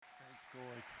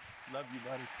Troy. Love you,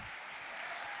 buddy.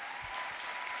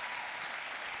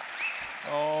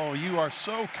 Oh, you are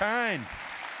so kind.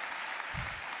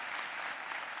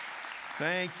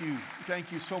 Thank you.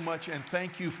 Thank you so much. And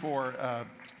thank you for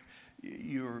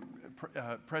your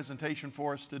presentation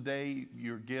for us today,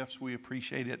 your gifts. We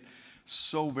appreciate it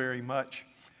so very much.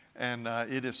 And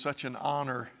it is such an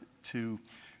honor to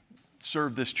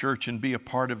serve this church and be a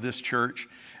part of this church.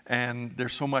 And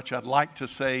there's so much I'd like to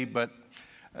say, but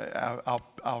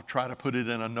I'll try to put it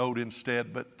in a note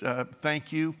instead. But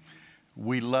thank you.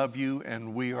 We love you,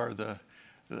 and we are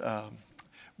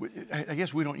I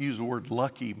guess we don't use the word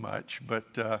lucky much,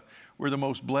 but we're the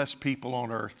most blessed people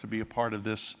on earth to be a part of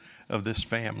this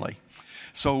family.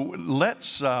 So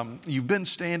let's, you've been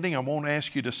standing. I won't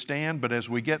ask you to stand, but as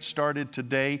we get started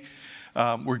today,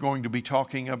 we're going to be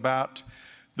talking about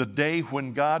the day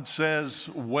when God says,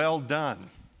 well done.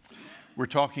 We're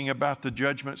talking about the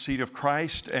judgment seat of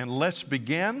Christ, and let's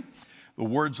begin. The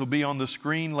words will be on the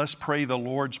screen. Let's pray the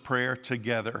Lord's Prayer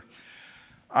together.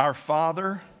 Our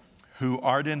Father, who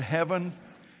art in heaven,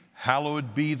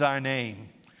 hallowed be thy name.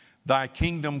 Thy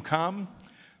kingdom come,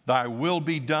 thy will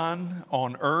be done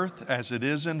on earth as it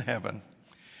is in heaven.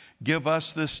 Give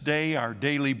us this day our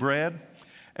daily bread,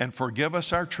 and forgive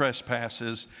us our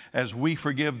trespasses as we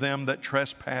forgive them that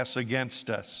trespass against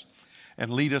us.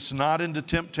 And lead us not into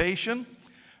temptation,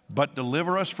 but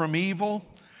deliver us from evil.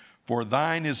 For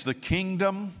thine is the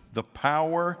kingdom, the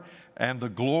power, and the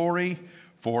glory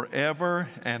forever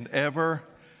and ever.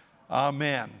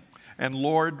 Amen. And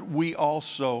Lord, we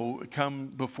also come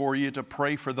before you to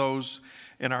pray for those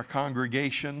in our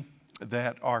congregation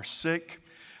that are sick,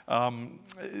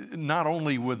 not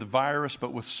only with the virus,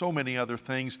 but with so many other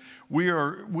things. We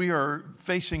are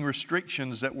facing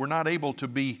restrictions that we're not able to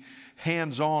be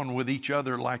hands-on with each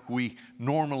other like we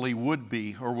normally would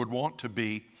be or would want to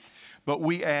be. But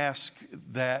we ask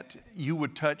that you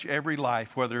would touch every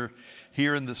life, whether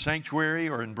here in the sanctuary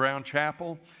or in Brown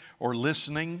Chapel or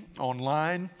listening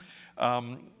online,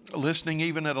 listening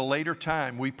even at a later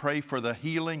time. We pray for the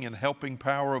healing and helping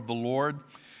power of the Lord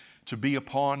to be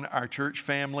upon our church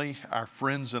family, our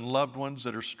friends and loved ones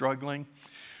that are struggling.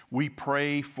 We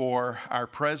pray for our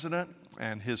president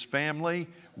and his family.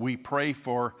 We pray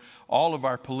for all of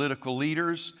our political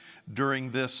leaders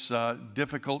during this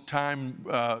difficult time,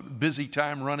 busy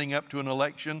time running up to an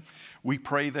election. We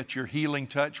pray that your healing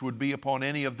touch would be upon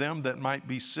any of them that might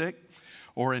be sick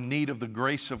or in need of the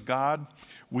grace of God.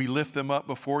 We lift them up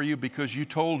before you because you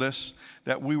told us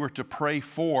that we were to pray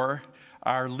for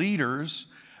our leaders,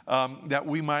 that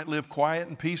we might live quiet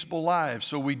and peaceful lives.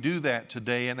 So we do that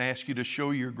today and ask you to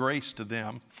show your grace to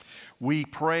them. We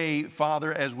pray,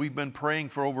 Father, as we've been praying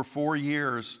for over 4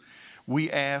 years,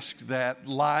 we ask that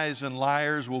lies and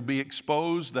liars will be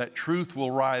exposed, that truth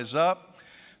will rise up,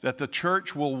 that the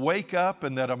church will wake up,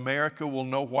 and that America will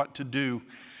know what to do.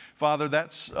 Father,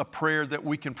 that's a prayer that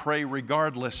we can pray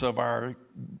regardless of our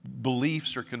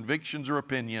beliefs or convictions or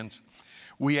opinions.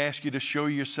 We ask you to show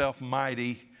yourself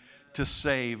mighty to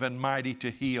save and mighty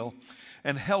to heal,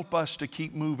 and help us to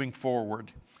keep moving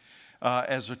forward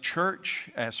as a church,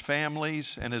 as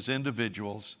families, and as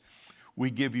individuals.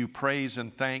 We give you praise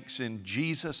and thanks in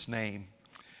Jesus' name.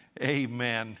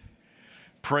 Amen.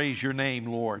 Praise your name,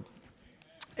 Lord.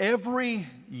 Every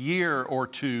year or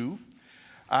two,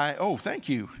 thank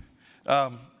you.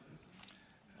 I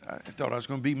thought I was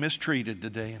going to be mistreated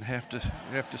today and have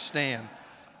to stand.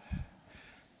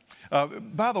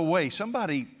 By the way,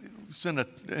 somebody sent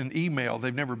an email.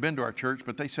 They've never been to our church,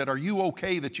 but they said, "Are you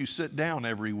okay that you sit down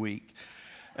every week?"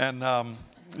 And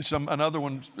another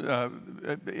one,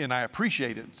 and I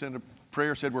appreciate it, sent a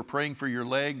prayer, said, "We're praying for your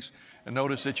legs, and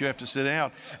notice that you have to sit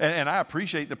down." And I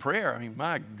appreciate the prayer. I mean,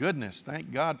 my goodness,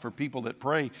 thank God for people that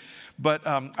pray. But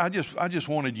I just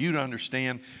wanted you to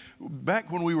understand, back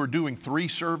when we were doing 3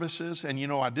 services, and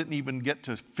I didn't even get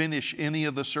to finish any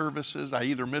of the services. I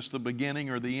either missed the beginning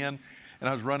or the end, and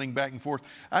I was running back and forth.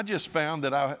 I just found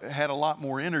that I had a lot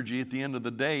more energy at the end of the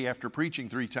day after preaching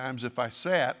 3 times if I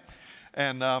sat.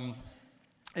 And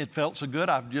it felt so good,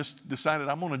 I've just decided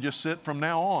I'm going to just sit from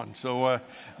now on. So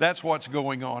that's what's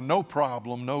going on. No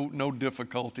problem, no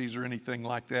difficulties or anything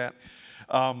like that.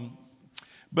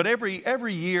 But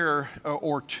every year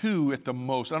or 2 at the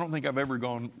most, I don't think I've ever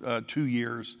gone 2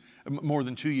 years, more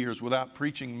than 2 years, without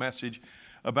preaching a message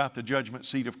about the judgment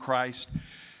seat of Christ.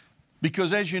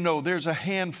 Because as you know, there's a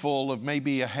handful of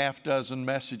maybe a half dozen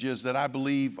messages that I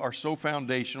believe are so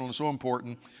foundational and so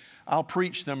important. I'll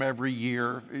preach them every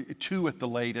year, 2 at the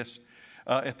latest,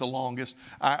 at the longest.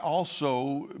 I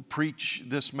also preach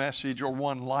this message or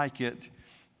one like it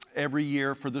every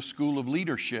year for the School of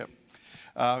Leadership.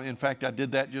 In fact, I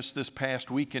did that just this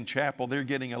past week in chapel. They're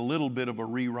getting a little bit of a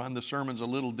rerun. The sermon's a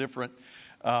little different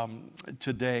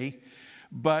today.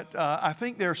 But I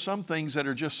think there are some things that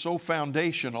are just so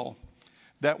foundational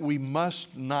that we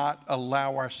must not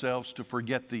allow ourselves to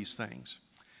forget these things.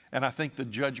 And I think the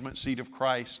judgment seat of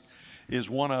Christ is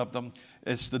one of them.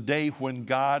 It's the day when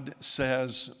God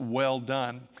says, well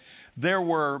done. There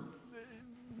were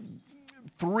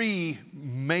 3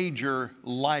 major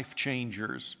life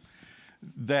changers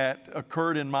that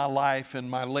occurred in my life in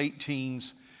my late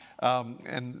teens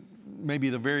and maybe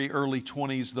the very early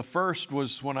 20s. The first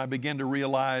was when I began to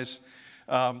realize,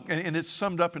 and it's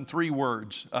summed up in 3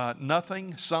 words,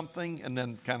 nothing, something, and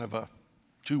then kind of a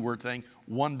 2-word thing,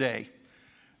 one day.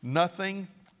 Nothing,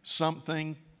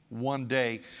 something, one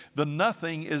day. The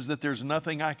nothing is that there's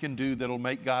nothing I can do that'll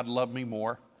make God love me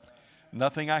more.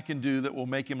 Nothing I can do that will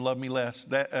make Him love me less.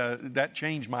 That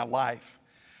changed my life.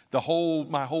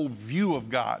 My whole view of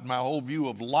God, my whole view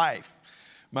of life,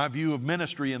 my view of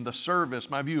ministry and the service,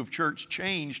 my view of church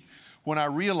changed when I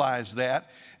realized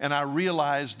that, and I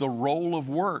realized the role of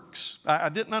works. I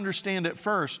didn't understand at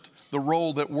first the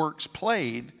role that works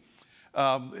played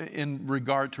in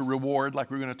regard to reward, like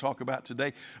we're going to talk about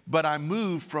today, but I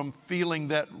moved from feeling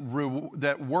that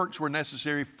works were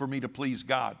necessary for me to please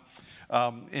God.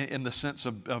 In the sense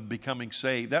of becoming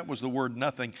saved. That was the word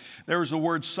nothing. There was the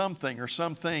word something or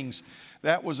some things.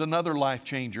 That was another life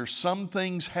changer. Some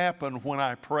things happen when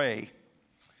I pray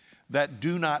that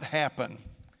do not happen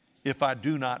if I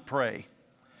do not pray.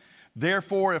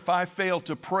 Therefore, if I fail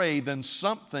to pray, then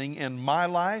something in my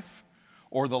life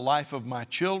or the life of my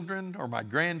children or my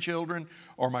grandchildren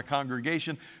or my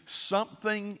congregation,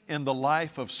 something in the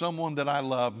life of someone that I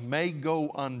love may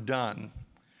go undone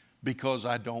because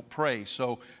I don't pray.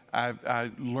 So I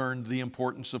learned the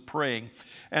importance of praying.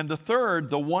 And the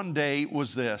third, the one day,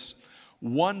 was this.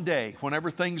 One day, whenever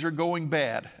things are going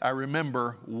bad, I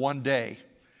remember one day.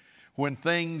 When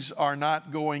things are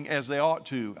not going as they ought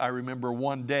to, I remember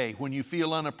one day. When you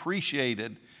feel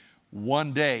unappreciated,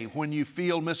 one day. When you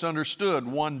feel misunderstood,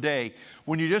 one day.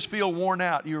 When you just feel worn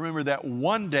out, you remember that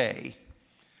one day.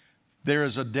 There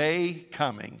is a day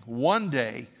coming, one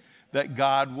day, that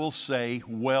God will say,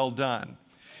 well done.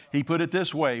 He put it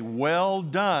this way, well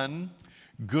done,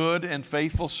 good and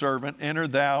faithful servant, enter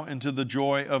thou into the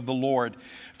joy of the Lord.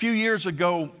 A few years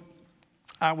ago,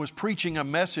 I was preaching a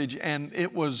message and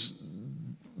it was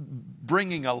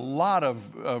bringing a lot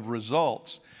of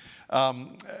results.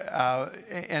 And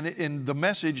in the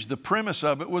message, the premise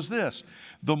of it was this: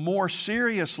 the more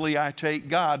seriously I take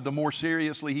God, the more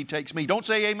seriously He takes me. Don't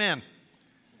say amen.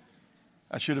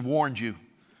 I should have warned you,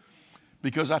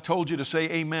 because I told you to say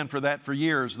amen for that for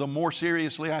years. The more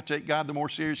seriously I take God, the more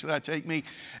seriously I take me.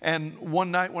 And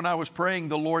one night when I was praying,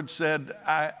 the Lord said,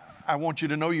 I want you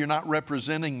to know you're not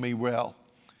representing me well.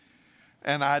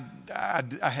 And I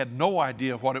had no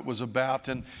idea what it was about.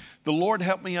 And the Lord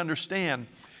helped me understand,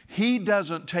 He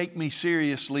doesn't take me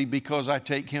seriously because I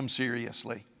take Him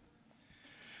seriously.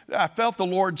 I felt the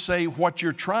Lord say, what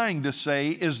you're trying to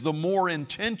say is the more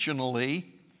intentionally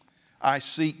I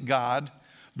seek God,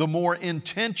 the more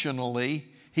intentionally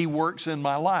He works in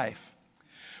my life.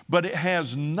 But it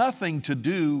has nothing to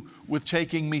do with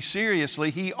taking me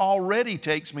seriously. He already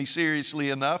takes me seriously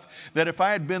enough that if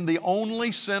I had been the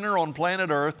only sinner on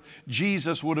planet Earth,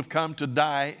 Jesus would have come to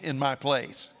die in my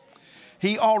place.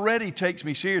 He already takes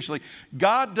me seriously.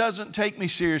 God doesn't take me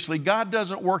seriously. God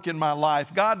doesn't work in my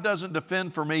life. God doesn't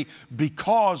defend for me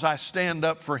because I stand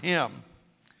up for Him.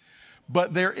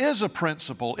 But there is a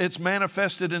principle. It's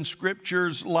manifested in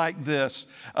scriptures like this.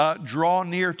 Draw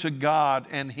near to God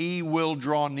and He will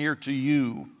draw near to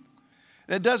you.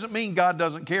 It doesn't mean God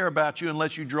doesn't care about you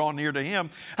unless you draw near to Him.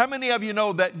 How many of you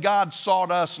know that God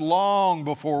sought us long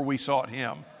before we sought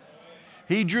Him?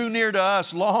 He drew near to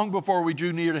us long before we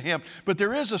drew near to Him. But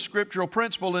there is a scriptural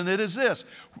principle, and it is this: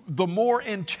 the more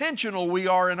intentional we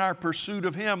are in our pursuit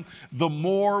of Him, the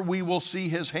more we will see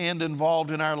His hand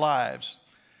involved in our lives.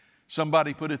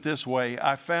 Somebody put it this way: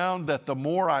 I found that the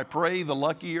more I pray, the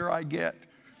luckier I get.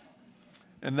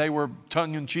 And they were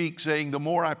tongue-in-cheek saying, the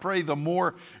more I pray, the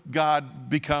more God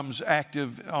becomes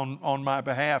active on my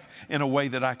behalf in a way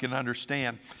that I can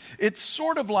understand. It's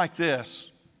sort of like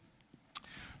this.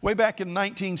 Way back in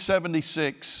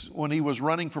 1976, when he was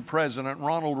running for president,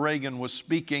 Ronald Reagan was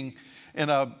speaking in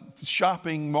a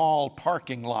shopping mall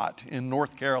parking lot in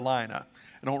North Carolina.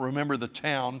 I don't remember the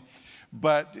town,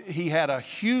 but he had a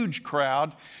huge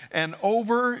crowd. And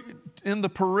over in the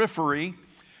periphery,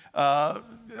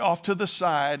 off to the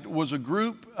side, was a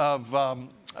group of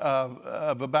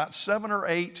about 7 or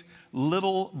 8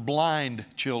 little blind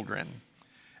children.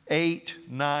 8,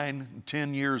 9,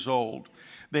 10 years old.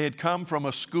 They had come from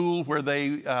a school where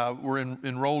they were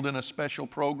enrolled in a special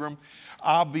program.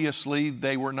 Obviously,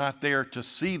 they were not there to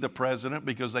see the president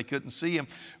because they couldn't see him,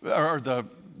 or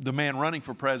the man running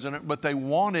for president, but they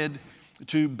wanted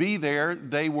to be there.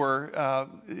 They were,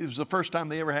 it was the first time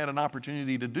they ever had an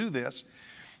opportunity to do this.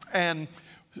 And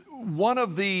one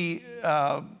of the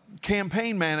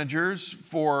campaign managers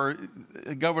for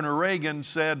Governor Reagan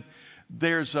said,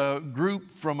 there's a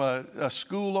group from a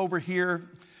school over here,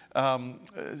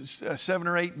 7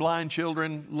 or 8 blind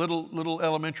children, little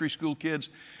elementary school kids.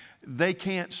 They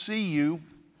can't see you,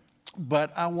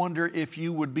 but I wonder if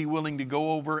you would be willing to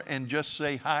go over and just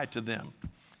say hi to them.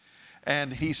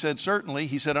 And he said, certainly.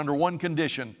 He said, under one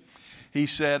condition. He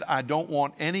said, I don't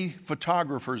want any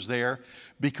photographers there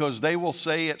because they will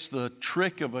say it's the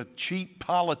trick of a cheap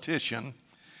politician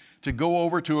to go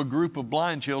over to a group of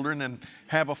blind children and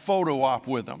have a photo op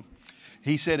with them.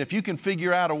 He said, if you can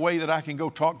figure out a way that I can go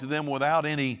talk to them without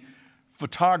any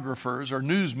photographers or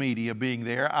news media being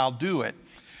there, I'll do it.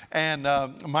 And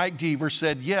Mike Deaver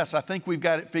said, yes, I think we've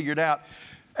got it figured out.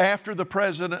 After the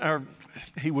president, or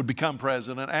he would become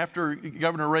president, after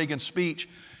Governor Reagan's speech,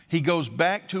 he goes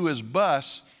back to his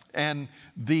bus, and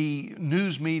the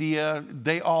news media,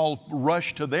 they all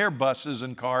rush to their buses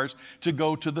and cars to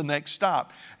go to the next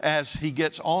stop. As he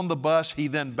gets on the bus, he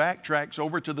then backtracks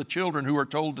over to the children who are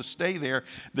told to stay there.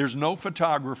 There's no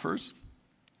photographers.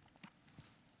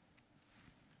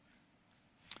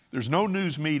 There's no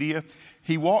news media.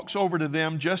 He walks over to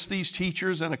them, just these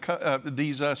teachers and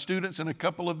these students and a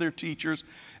couple of their teachers,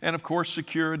 and of course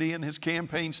security and his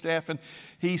campaign staff. And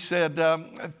he said,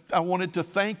 I wanted to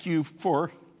thank you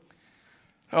for,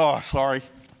 I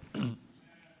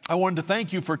wanted to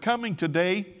thank you for coming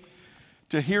today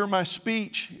to hear my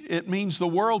speech. It means the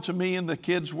world to me. And the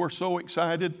kids were so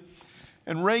excited.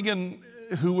 And Reagan,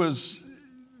 who was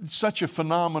such a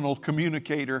phenomenal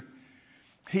communicator,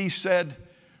 he said,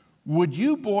 would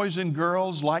you boys and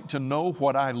girls like to know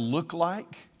what I look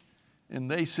like? And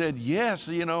they said, yes,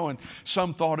 and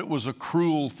some thought it was a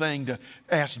cruel thing to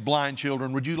ask blind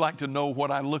children, would you like to know what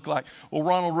I look like? Well,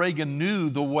 Ronald Reagan knew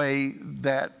the way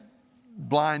that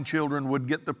blind children would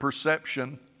get the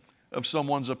perception of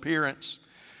someone's appearance.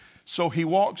 So he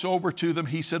walks over to them.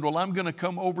 He said, well, I'm going to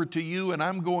come over to you and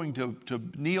I'm going to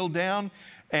kneel down,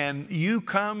 and you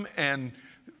come and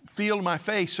feel my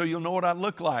face so you'll know what I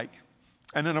look like.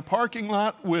 And in a parking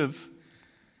lot with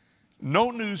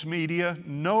no news media,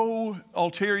 no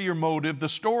ulterior motive, the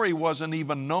story wasn't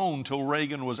even known till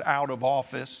Reagan was out of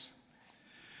office.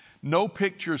 No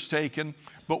pictures taken,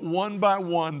 but one by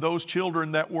one, those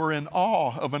children that were in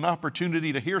awe of an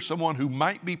opportunity to hear someone who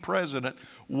might be president,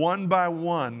 one by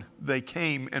one, they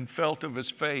came and felt of his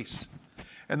face.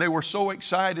 And they were so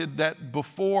excited that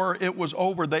before it was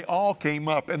over, they all came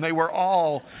up and they were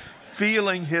all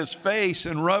feeling his face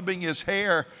and rubbing his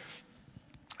hair.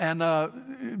 And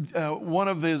one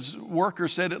of his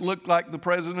workers said it looked like the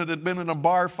president had been in a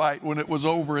bar fight when it was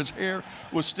over. His hair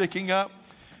was sticking up.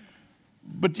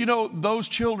 But those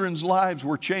children's lives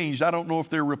were changed. I don't know if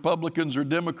they're Republicans or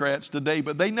Democrats today,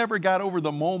 but they never got over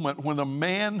the moment when a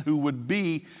man who would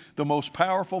be the most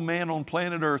powerful man on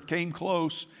planet Earth came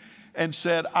close and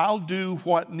said, I'll do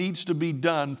what needs to be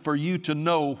done for you to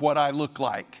know what I look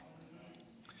like.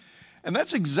 And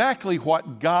that's exactly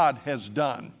what God has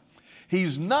done.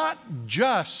 He's not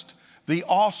just the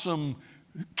awesome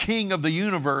King of the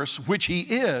universe, which He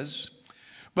is,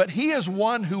 but He is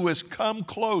one who has come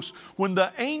close. When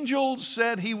the angel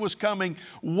said He was coming,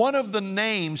 one of the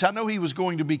names, I know He was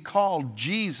going to be called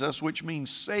Jesus, which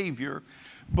means Savior,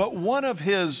 but one of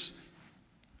His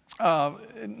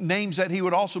names that He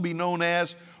would also be known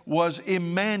as was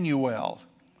Emmanuel,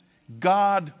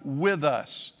 God with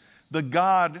us, the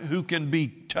God who can be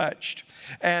touched.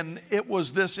 And it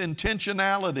was this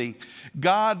intentionality.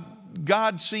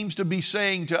 God seems to be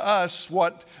saying to us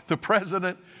what the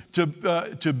president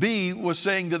to be was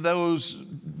saying to those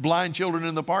blind children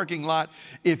in the parking lot.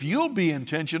 If you'll be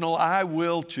intentional, I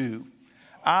will too.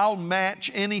 I'll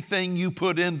match anything you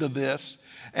put into this,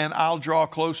 and I'll draw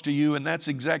close to you. And that's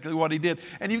exactly what He did.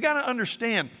 And you've got to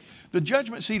understand, the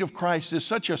judgment seat of Christ is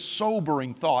such a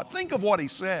sobering thought. Think of what He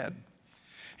said.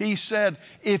 He said,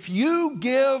 if you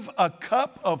give a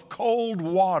cup of cold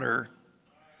water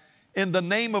in the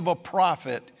name of a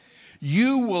prophet,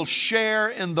 you will share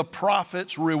in the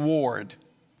prophet's reward.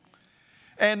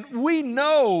 And we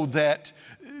know that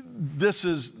this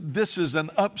is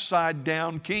an upside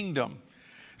down kingdom.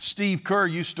 Steve Kerr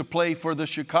used to play for the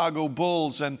Chicago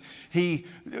Bulls, and he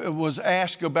was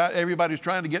asked about, everybody was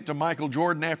trying to get to Michael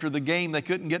Jordan after the game. They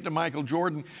couldn't get to Michael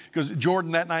Jordan because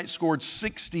Jordan that night scored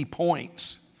 60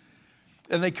 points.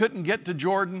 And they couldn't get to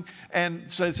Jordan,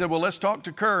 and so they said, well, let's talk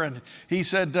to Kerr. And he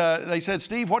said, they said,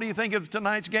 Steve, what do you think of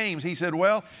tonight's games? He said,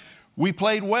 well, we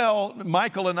played well.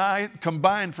 Michael and I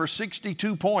combined for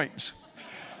 62 points.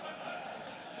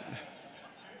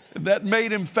 That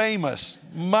made him famous.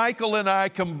 Michael and I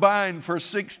combined for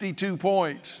 62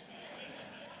 points.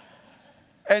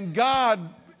 And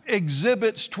God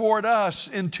exhibits toward us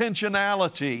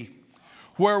intentionality,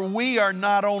 where we are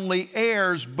not only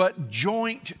heirs, but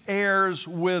joint heirs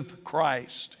with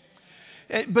Christ.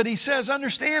 But he says,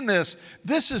 understand this.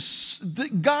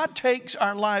 God takes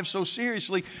our lives so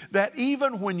seriously that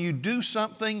even when you do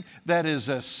something that is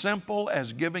as simple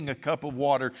as giving a cup of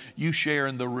water, you share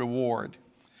in the reward.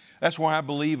 That's why I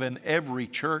believe in every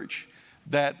church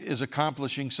that is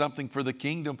accomplishing something for the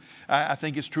kingdom. I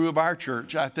think it's true of our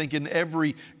church. I think in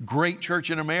every great church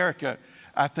in America,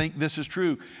 I think this is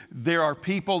true. There are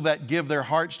people that give their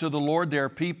hearts to the Lord. There are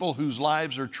people whose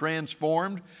lives are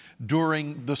transformed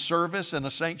during the service in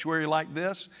a sanctuary like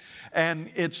this.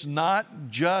 And it's not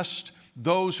just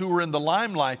those who are in the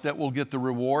limelight that will get the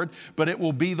reward, but it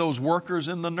will be those workers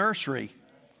in the nursery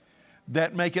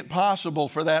that make it possible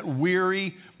for that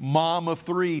weary mom of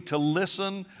 3 to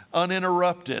listen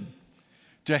uninterrupted,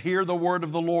 to hear the word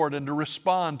of the Lord and to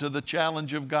respond to the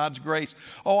challenge of God's grace.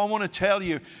 Oh, I want to tell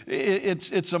you,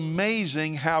 it's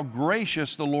amazing how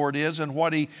gracious the Lord is and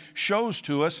what He shows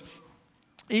to us,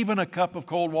 even a cup of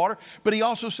cold water. But He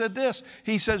also said this,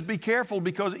 He says, be careful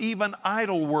because even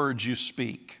idle words you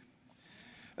speak.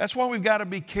 That's why we've got to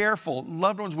be careful.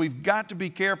 Loved ones, we've got to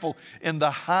be careful in the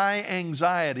high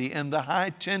anxiety and the high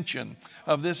tension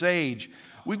of this age.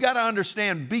 We've got to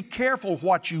understand, be careful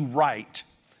what you write.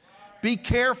 Be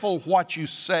careful what you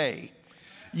say.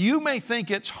 You may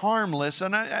think it's harmless,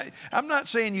 and I'm not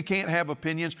saying you can't have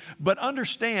opinions, but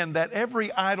understand that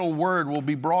every idle word will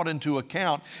be brought into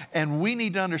account, and we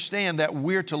need to understand that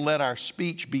we're to let our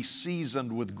speech be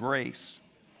seasoned with grace.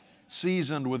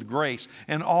 Seasoned with grace.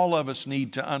 And all of us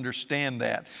need to understand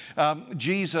that.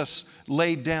 Jesus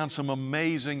laid down some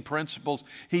amazing principles.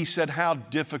 He said how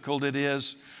difficult it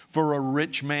is for a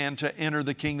rich man to enter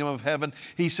the kingdom of heaven.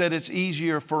 He said it's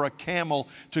easier for a camel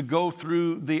to go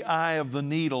through the eye of the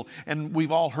needle. And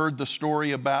we've all heard the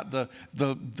story about the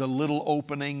little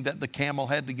opening that the camel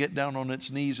had to get down on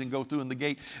its knees and go through in the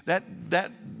gate. That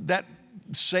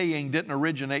saying didn't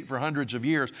originate for hundreds of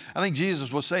years. I think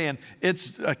Jesus was saying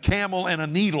it's a camel and a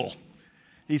needle.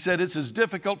 He said it's as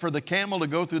difficult for the camel to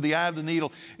go through the eye of the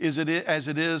needle as it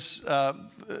is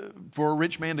for a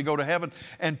rich man to go to heaven.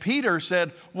 And Peter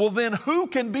said, well, then who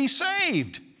can be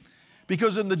saved?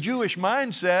 Because in the Jewish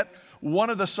mindset, one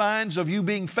of the signs of you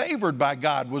being favored by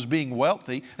God was being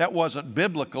wealthy. That wasn't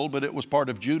biblical, but it was part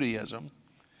of Judaism.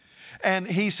 And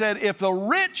he said, if the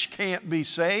rich can't be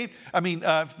saved,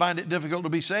 find it difficult to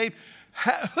be saved,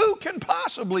 who can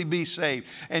possibly be saved?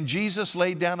 And Jesus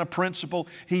laid down a principle.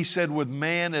 He said, with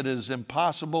man it is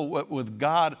impossible, but with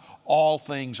God all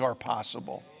things are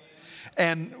possible.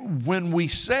 And when we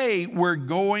say we're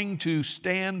going to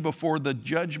stand before the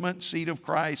judgment seat of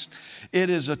Christ, it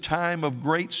is a time of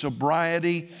great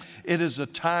sobriety. It is a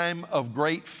time of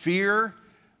great fear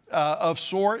of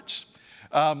sorts.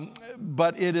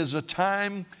 But it is a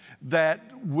time that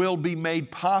will be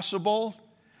made possible,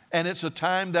 and it's a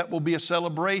time that will be a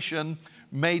celebration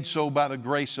made so by the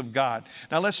grace of God.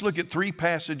 Now let's look at 3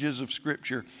 passages of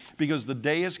Scripture, because the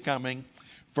day is coming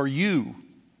for you,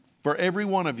 for every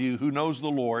one of you who knows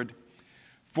the Lord,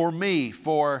 for me,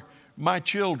 for my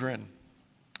children,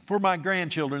 for my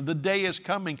grandchildren. The day is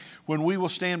coming when we will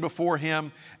stand before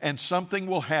Him and something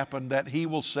will happen that He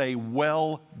will say,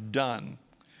 well done,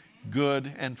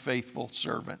 good and faithful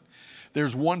servant.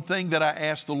 There's one thing that I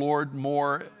ask the Lord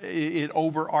more. It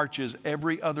overarches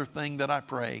every other thing that I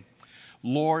pray.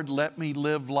 Lord, let me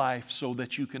live life so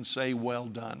that you can say, well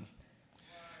done.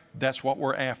 That's what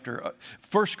we're after.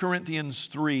 1 Corinthians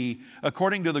 3,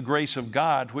 according to the grace of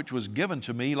God, which was given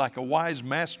to me, like a wise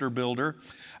master builder,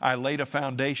 I laid a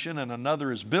foundation and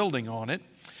another is building on it.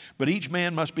 But each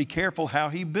man must be careful how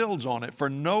he builds on it. For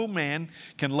no man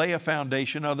can lay a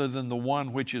foundation other than the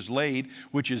one which is laid,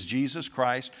 which is Jesus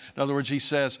Christ. In other words, he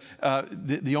says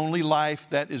the only life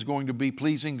that is going to be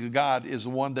pleasing to God is the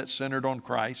one that's centered on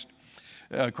Christ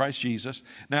Jesus.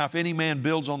 Now, if any man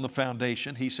builds on the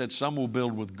foundation, he said, some will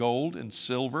build with gold and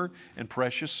silver and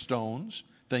precious stones,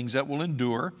 things that will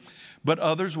endure. But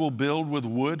others will build with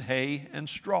wood, hay, and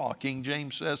straw. King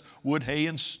James says wood, hay,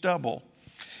 and stubble.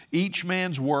 Each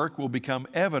man's work will become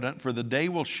evident, for the day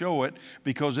will show it,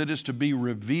 because it is to be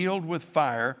revealed with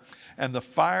fire, and the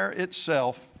fire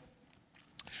itself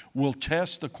will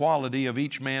test the quality of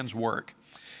each man's work.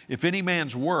 If any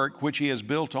man's work which he has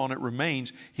built on it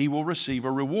remains, he will receive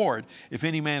a reward. If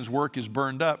any man's work is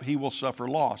burned up, he will suffer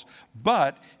loss.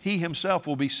 But he himself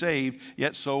will be saved,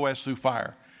 yet so as through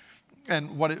fire.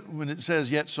 And when it says,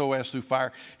 yet so as through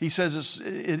fire, he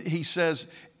says,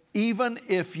 even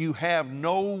if you have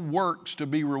no works to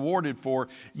be rewarded for,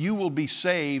 you will be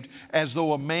saved as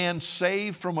though a man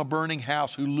saved from a burning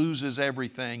house who loses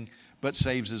everything but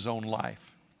saves his own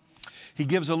life. He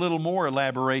gives a little more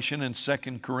elaboration in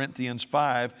 2 Corinthians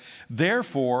 5.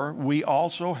 Therefore, we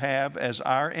also have as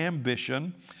our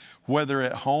ambition, whether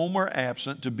at home or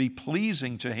absent, to be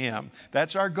pleasing to Him.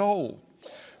 That's our goal.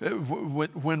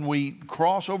 When we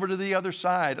cross over to the other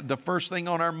side, the first thing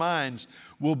on our minds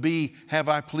will be, have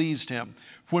I pleased Him?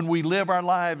 When we live our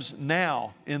lives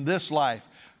now, in this life,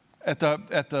 at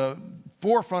the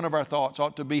forefront of our thoughts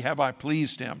ought to be, have I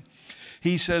pleased Him?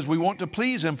 He says we want to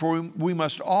please Him, for we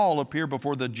must all appear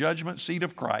before the judgment seat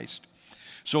of Christ,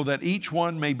 so that each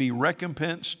one may be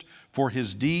recompensed for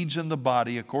his deeds in the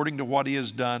body according to what he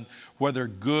has done, whether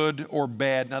good or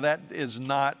bad. Now that does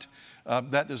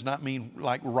not mean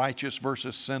like righteous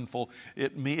versus sinful.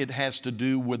 It has to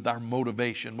do with our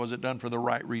motivation. Was it done for the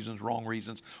right reasons, wrong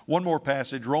reasons? One more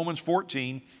passage, Romans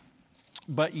 14.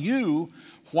 But you,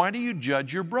 why do you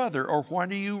judge your brother? Or why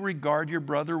do you regard your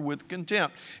brother with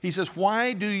contempt? He says,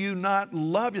 why do you not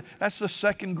love you? That's the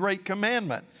second great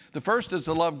commandment. The first is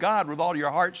to love God with all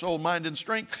your heart, soul, mind, and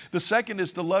strength. The second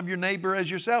is to love your neighbor as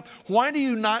yourself. Why do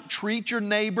you not treat your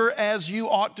neighbor as you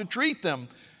ought to treat them?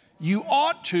 You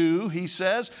ought to, he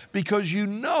says, because you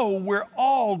know we're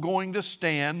all going to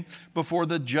stand before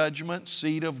the judgment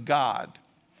seat of God.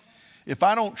 If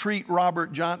I don't treat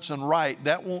Robert Johnson right,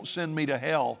 that won't send me to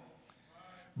hell,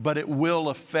 but it will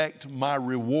affect my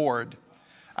reward.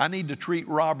 I need to treat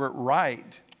Robert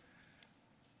right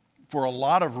for a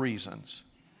lot of reasons.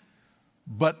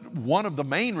 But one of the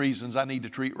main reasons I need to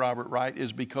treat Robert right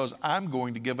is because I'm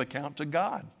going to give account to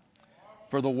God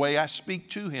for the way I speak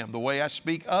to Him, the way I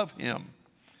speak of Him.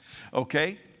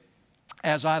 Okay?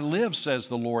 As I live, says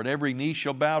the Lord, every knee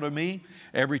shall bow to me,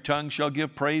 every tongue shall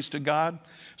give praise to God.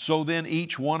 So then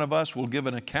each one of us will give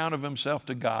an account of himself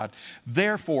to God.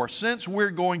 Therefore, since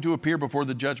we're going to appear before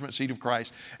the judgment seat of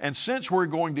Christ, and since we're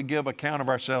going to give account of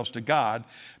ourselves to God,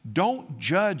 don't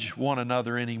judge one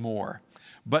another anymore,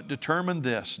 but determine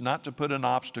this, not to put an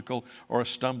obstacle or a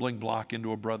stumbling block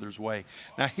into a brother's way.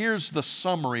 Now here's the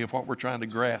summary of what we're trying to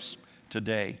grasp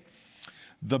today.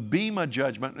 The Bema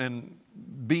judgment, and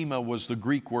Bema was the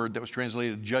Greek word that was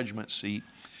translated judgment seat.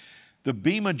 The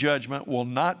Bema judgment will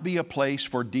not be a place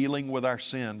for dealing with our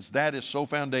sins. That is so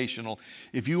foundational.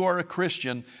 If you are a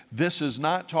Christian, this is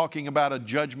not talking about a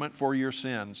judgment for your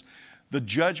sins. The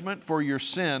judgment for your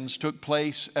sins took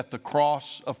place at the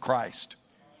cross of Christ.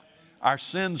 Our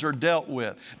sins are dealt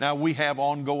with. Now we have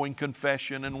ongoing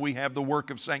confession and we have the work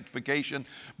of sanctification,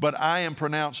 but I am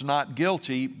pronounced not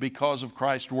guilty because of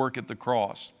Christ's work at the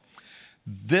cross.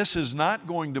 This is not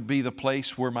going to be the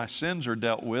place where my sins are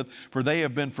dealt with, for they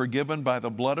have been forgiven by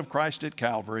the blood of Christ at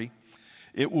Calvary.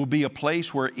 It will be a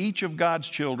place where each of God's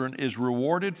children is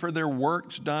rewarded for their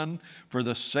works done for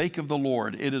the sake of the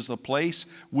Lord. It is the place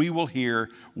we will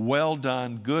hear, well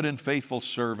done, good and faithful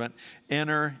servant,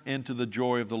 enter into the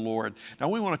joy of the Lord. Now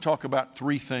we want to talk about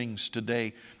three things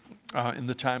today in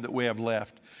the time that we have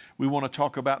left. We want to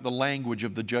talk about the language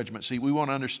of the judgment seat. We want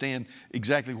to understand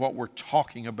exactly what we're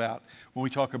talking about when we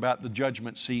talk about the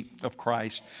judgment seat of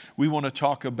Christ. We want to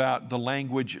talk about the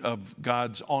language of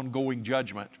God's ongoing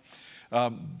judgment. I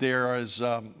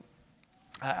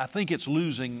think it's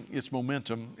losing its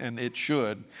momentum, and it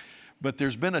should. But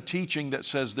there's been a teaching that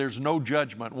says there's no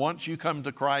judgment. Once you come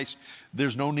to Christ,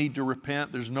 there's no need to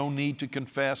repent. There's no need to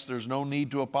confess. There's no need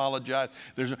to apologize.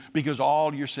 Because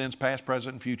all your sins, past,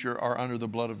 present, and future, are under the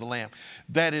blood of the Lamb.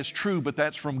 That is true, but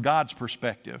that's from God's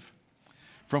perspective.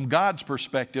 From God's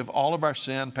perspective, all of our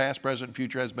sin, past, present, and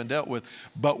future, has been dealt with.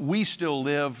 But we still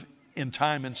live in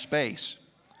time and space.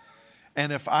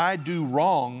 And if I do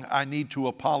wrong, I need to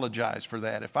apologize for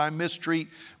that. If I mistreat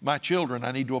my children,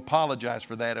 I need to apologize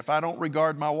for that. If I don't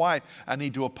regard my wife, I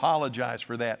need to apologize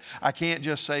for that. I can't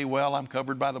just say, well, I'm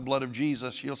covered by the blood of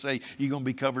Jesus. She'll say, you're going to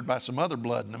be covered by some other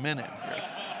blood in a minute.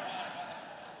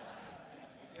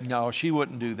 No, she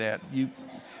wouldn't do that.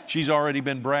 She's already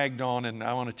been bragged on, and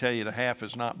I want to tell you the half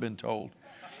has not been told.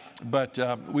 But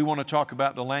we want to talk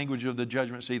about the language of the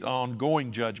judgment seat, the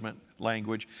ongoing judgment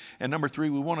language. And number three,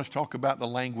 we want to talk about the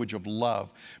language of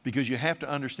love, because you have to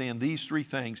understand these three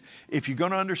things. If you're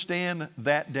going to understand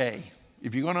that day,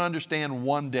 if you're going to understand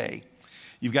one day,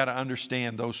 you've got to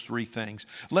understand those three things.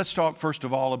 Let's talk first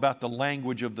of all about the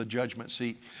language of the judgment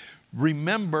seat.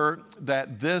 Remember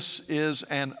that this is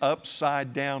an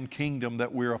upside down kingdom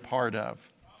that we're a part of.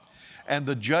 And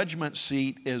the judgment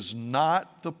seat is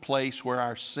not the place where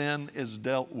our sin is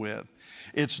dealt with.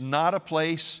 It's not a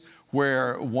place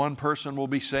where one person will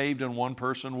be saved and one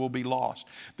person will be lost.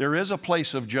 There is a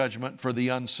place of judgment for the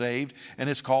unsaved, and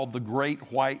it's called the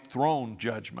Great White Throne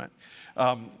Judgment.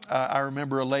 I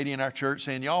remember a lady in our church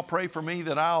saying, "Y'all pray for me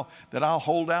that I'll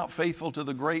hold out faithful to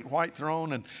the Great White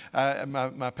Throne." And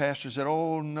my pastor said,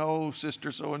 "Oh no,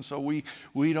 sister so and so, we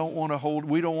don't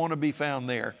want to be found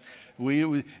there."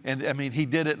 And I mean, he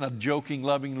did it in a joking,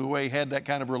 loving way, had that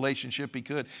kind of relationship he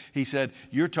could. He said,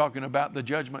 "You're talking about the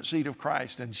judgment seat of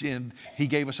Christ." And he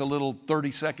gave us a little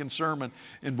 30-second sermon.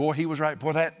 And boy, he was right.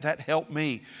 Boy, that helped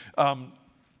me.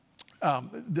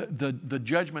 The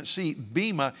judgment seat,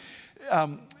 Bema,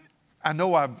 I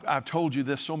know I've told you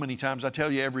this so many times. I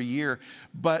tell you every year.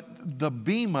 But the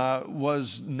Bema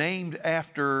was named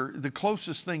after, the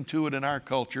closest thing to it in our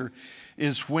culture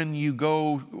is when you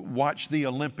go watch the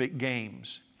Olympic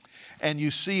Games and you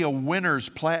see a winner's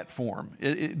platform.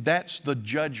 That's the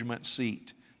judgment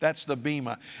seat. That's the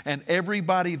Bema. And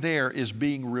everybody there is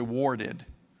being rewarded.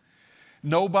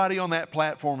 Nobody on that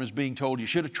platform is being told you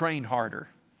should have trained harder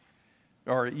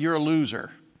or you're a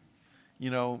loser.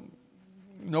 You know,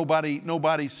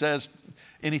 nobody says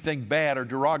anything bad or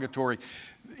derogatory.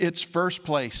 It's first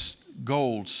place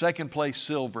gold, second place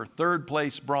silver, third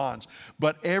place bronze.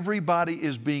 But everybody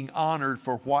is being honored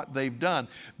for what they've done.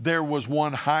 There was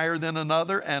one higher than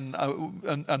another and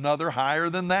another higher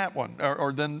than that one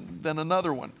or than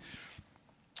another one.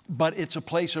 But it's a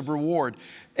place of reward.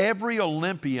 Every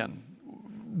Olympian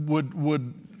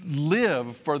would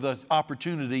live for the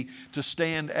opportunity to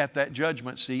stand at that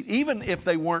judgment seat. Even if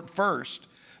they weren't first,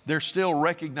 they're still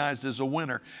recognized as a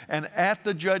winner. And at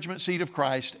the judgment seat of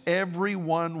Christ,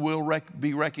 everyone will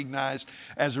be recognized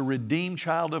as a redeemed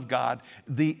child of God.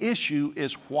 The issue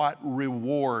is, what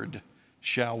reward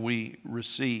shall we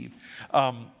receive?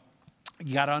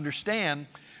 You got to understand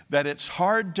that it's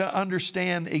hard to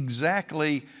understand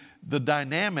exactly the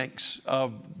dynamics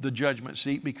of the judgment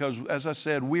seat because, as I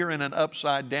said, we're in an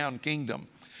upside down kingdom.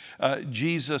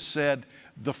 Jesus said,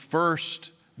 the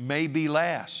first may be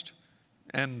last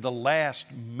and the last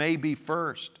may be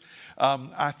first.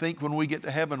 I think when we get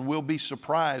to heaven, we'll be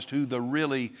surprised who the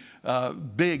really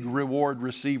big reward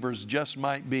receivers just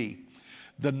might be.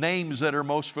 The names that are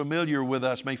most familiar with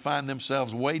us may find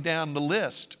themselves way down the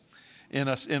list in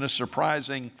a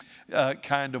surprising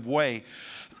kind of way.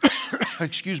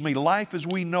 Excuse me, life as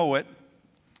we know it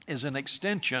is an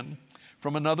extension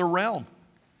from another realm.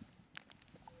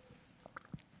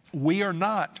 We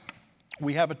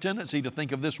have a tendency to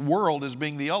think of this world as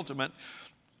being the ultimate,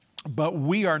 but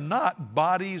we are not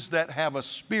bodies that have a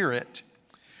spirit.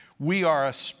 We are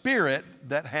a spirit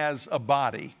that has a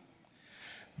body.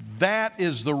 That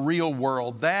is the real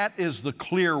world. That is the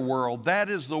clear world. That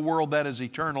is the world that is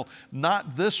eternal,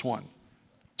 not this one.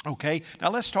 Okay,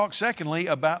 now let's talk secondly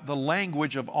about the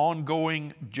language of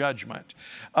ongoing judgment.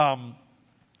 Now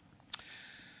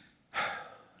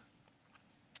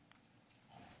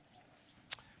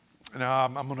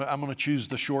I'm going to choose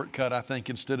the shortcut, I think,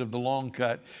 instead of the long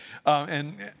cut.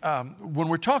 When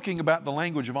we're talking about the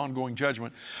language of ongoing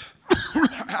judgment,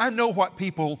 I know what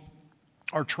people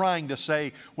are trying to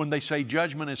say when they say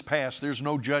judgment is past, there's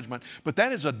no judgment. But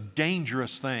that is a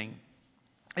dangerous thing.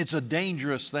 It's a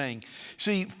dangerous thing.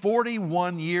 See,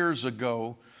 41 years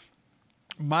ago,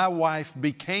 my wife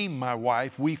became my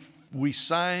wife. We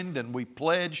signed and we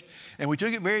pledged and we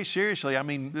took it very seriously. I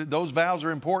mean, those vows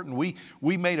are important.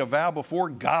 We made a vow before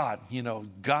God. You know,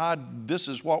 God, this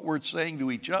is what we're saying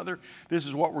to each other. This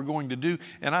is what we're going to do.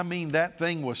 And I mean, that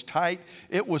thing was tight.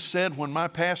 It was said when my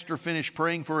pastor finished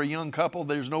praying for a young couple,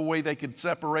 there's no way they could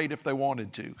separate if they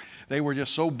wanted to. They were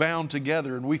just so bound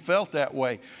together, and we felt that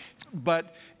way.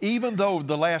 But even though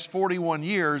the last 41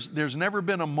 years, there's never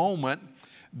been a moment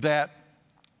that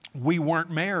we weren't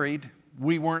married,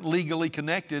 we weren't legally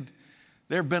connected.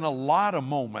 There have been a lot of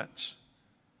moments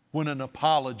when an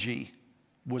apology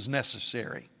was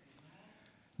necessary.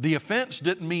 The offense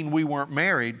didn't mean we weren't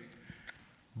married,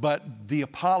 but the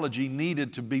apology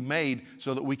needed to be made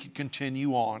so that we could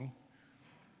continue on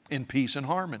in peace and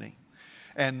harmony.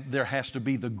 And there has to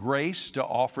be the grace to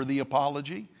offer the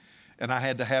apology, and I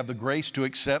had to have the grace to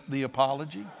accept the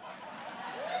apology.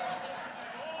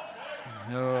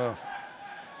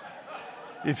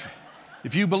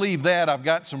 If you believe that, I've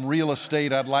got some real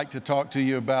estate I'd like to talk to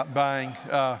you about buying.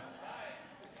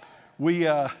 We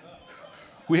have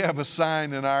a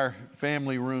sign in our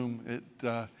family room.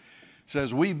 It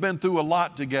says, "We've been through a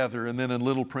lot together." And then in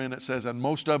little print it says, "And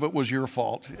most of it was your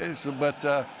fault."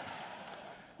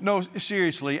 No,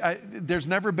 seriously, there's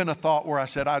never been a thought where I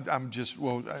said,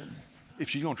 if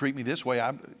she's going to treat me this way,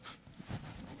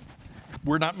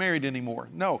 we're not married anymore.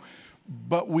 No,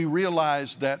 but we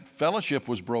realized that fellowship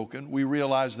was broken. We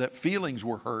realized that feelings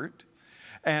were hurt.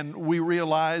 And we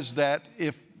realized that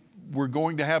if we're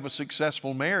going to have a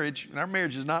successful marriage, and our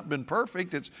marriage has not been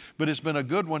perfect, but it's been a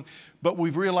good one, but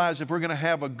we've realized if we're going to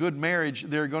have a good marriage,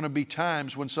 there are going to be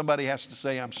times when somebody has to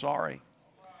say, "I'm sorry."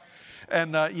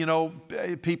 And,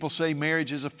 people say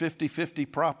marriage is a 50-50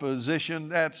 proposition.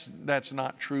 That's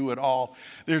not true at all.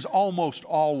 There's almost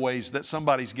always that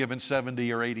somebody's given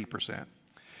 70 or 80%.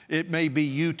 It may be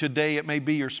you today, it may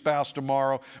be your spouse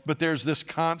tomorrow, but there's this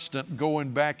constant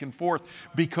going back and forth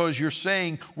because you're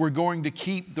saying we're going to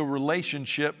keep the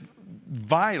relationship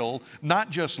vital, not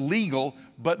just legal,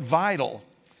 but vital.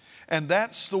 And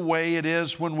that's the way it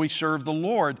is when we serve the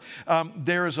Lord.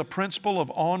 There is a principle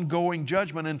of ongoing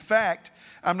judgment. In fact,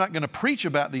 I'm not going to preach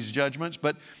about these judgments,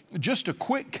 but just a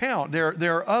quick count.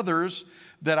 There are others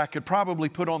that I could probably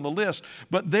put on the list,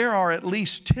 but there are at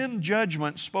least 10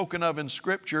 judgments spoken of in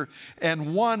Scripture,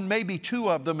 and one, maybe two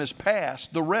of them is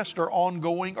past. The rest are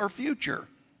ongoing or future.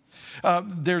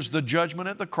 There's the judgment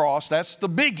at the cross. That's the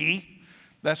biggie.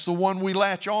 That's the one we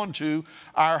latch on to.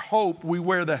 Our hope, we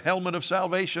wear the helmet of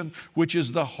salvation, which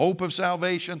is the hope of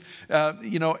salvation.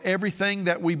 Everything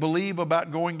that we believe about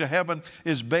going to heaven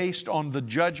is based on the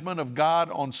judgment of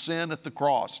God on sin at the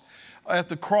cross. At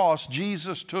the cross,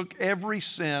 Jesus took every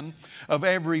sin of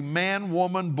every man,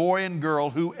 woman, boy, and girl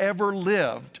who ever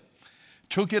lived,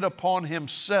 took it upon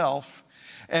Himself.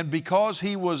 And because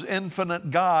He was infinite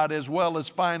God as well as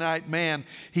finite man,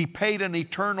 He paid an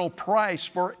eternal price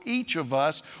for each of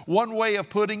us. One way of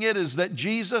putting it is that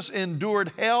Jesus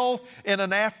endured hell in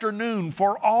an afternoon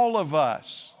for all of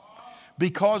us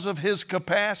because of His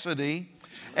capacity.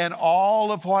 And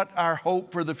all of what our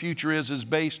hope for the future is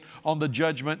based on the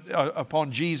judgment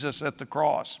upon Jesus at the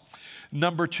cross.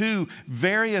 Number two,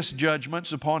 various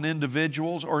judgments upon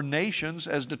individuals or nations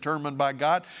as determined by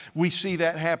God. We see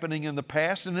that happening in the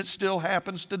past, and it still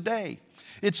happens today.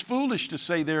 It's foolish to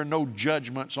say there are no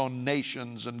judgments on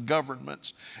nations and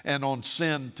governments and on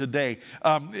sin today.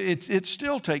 It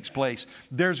still takes place.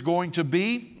 There's going to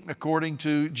be, according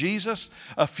to Jesus,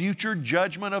 a future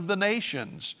judgment of the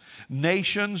nations.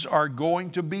 Nations are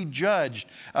going to be judged.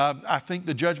 I think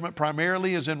the judgment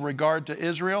primarily is in regard to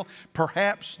Israel,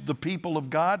 perhaps the people of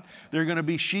God. There are going to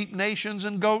be sheep nations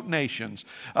and goat nations.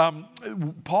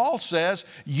 Paul says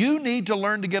you need to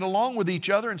learn to get along with each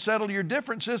other and settle your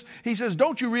differences. He says,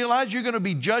 don't you realize you're going to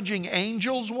be judging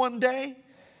angels one day?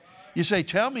 You say,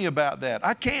 tell me about that.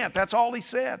 I can't. That's all he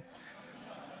said.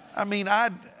 I mean,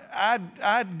 I'd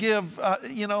give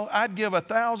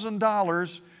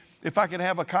 $1,000 if I could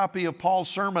have a copy of Paul's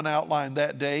sermon outline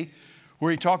that day where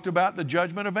he talked about the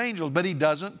judgment of angels. But he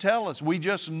doesn't tell us. We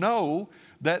just know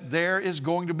that there is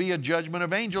going to be a judgment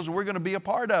of angels and we're going to be a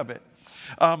part of it.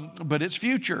 But it's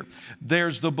future.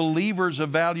 There's the believer's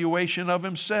evaluation of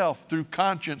himself through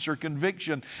conscience or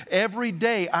conviction. Every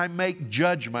day I make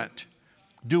judgment.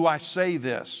 Do I say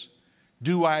this?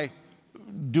 Do I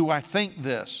think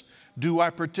this? Do I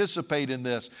participate in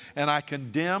this? And I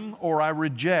condemn or I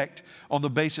reject on the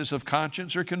basis of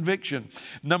conscience or conviction.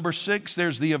 Number 6,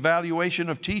 there's the evaluation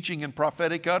of teaching and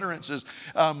prophetic utterances.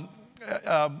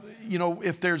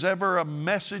 If there's ever a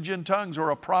message in tongues or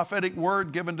a prophetic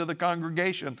word given to the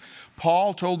congregation,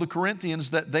 Paul told the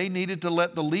Corinthians that they needed to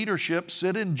let the leadership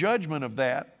sit in judgment of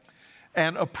that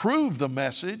and approve the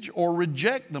message or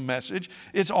reject the message.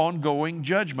 It's ongoing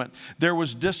judgment. There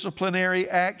was disciplinary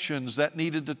actions that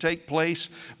needed to take place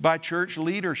by church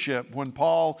leadership. When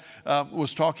Paul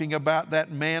was talking about that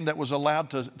man that was allowed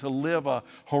to live a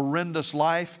horrendous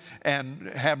life and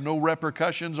have no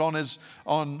repercussions on his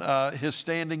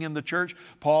standing in the church,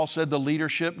 Paul said the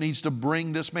leadership needs to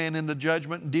bring this man into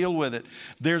judgment and deal with it.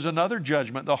 There's another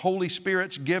judgment, the Holy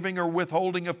Spirit's giving or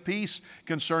withholding of peace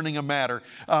concerning a matter.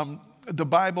 The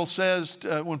Bible says,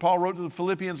 when Paul wrote to the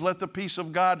Philippians, let the peace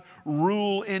of God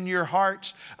rule in your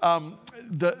hearts. One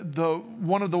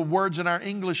of the words in our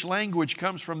English language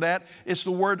comes from that. It's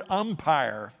the word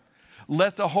umpire.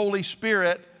 Let the Holy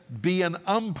Spirit be an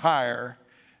umpire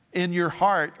in your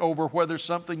heart over whether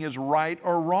something is right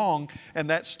or wrong, and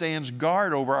that stands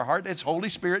guard over our heart. It's Holy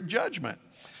Spirit judgment.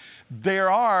 There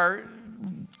are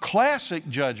classic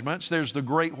judgments, there's the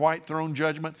great white throne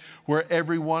judgment, where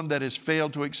everyone that has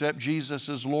failed to accept Jesus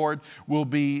as Lord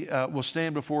will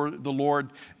stand before the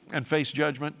Lord and face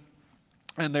judgment.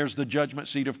 And there's the judgment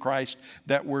seat of Christ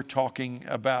that we're talking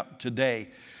about today.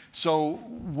 So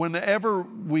whenever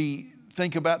we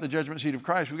think about the judgment seat of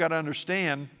Christ, we've got to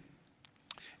understand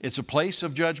it's a place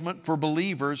of judgment for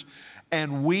believers,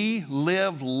 and we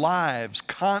live lives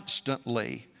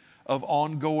constantly of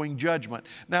ongoing judgment.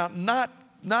 Now, not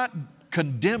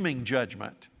condemning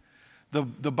judgment.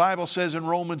 The Bible says in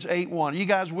Romans 8:1, you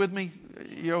guys with me?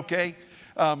 You okay?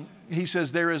 He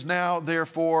says, there is now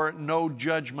therefore no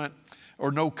judgment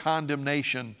or no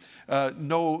condemnation,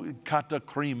 no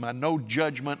katakrima, no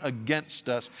judgment against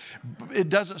us. It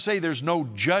doesn't say there's no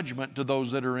judgment to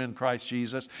those that are in Christ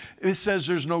Jesus. It says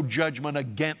there's no judgment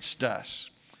against us.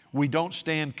 We don't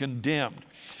stand condemned.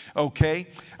 Okay,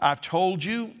 I've told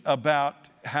you about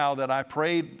how that I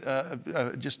prayed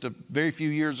just a very few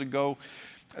years ago,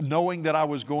 knowing that I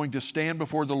was going to stand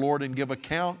before the Lord and give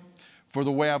account for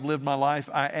the way I've lived my life.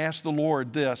 I asked the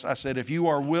Lord this. I said, if you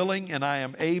are willing and I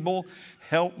am able,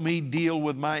 help me deal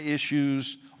with my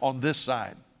issues on this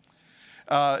side.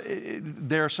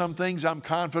 There are some things I'm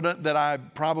confident that I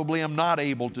probably am not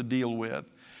able to deal with.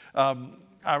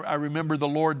 I remember the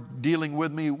Lord dealing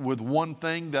with me with one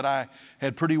thing that I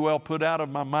had pretty well put out of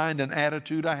my mind, an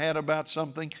attitude I had about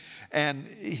something. And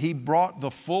He brought the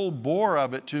full bore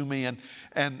of it to me.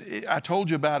 And I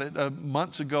told you about it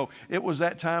months ago. It was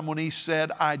that time when He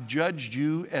said, I judged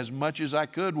you as much as I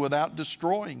could without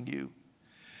destroying you.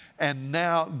 And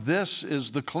now this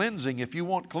is the cleansing. If you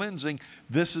want cleansing,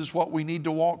 this is what we need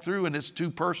to walk through. And it's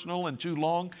too personal and too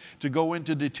long to go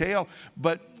into detail.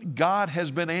 But God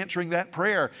has been answering that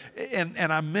prayer. And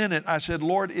I meant it. I said,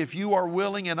 Lord, if you are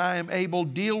willing and I am able,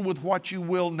 deal with what you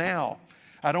will now.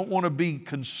 I don't want to be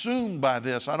consumed by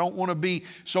this. I don't want to be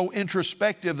so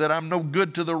introspective that I'm no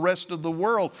good to the rest of the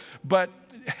world. But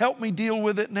help me deal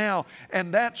with it now.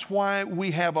 And that's why we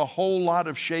have a whole lot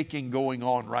of shaking going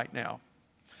on right now.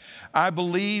 I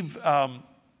believe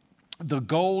the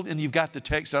goal, and you've got the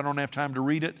text, I don't have time to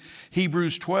read it.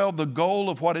 Hebrews 12, the goal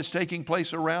of what is taking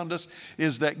place around us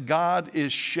is that God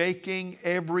is shaking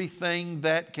everything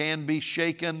that can be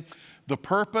shaken. The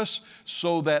purpose,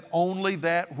 so that only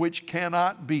that which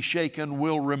cannot be shaken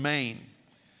will remain.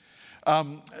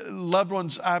 Loved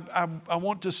ones, I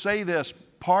want to say this.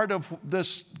 Part of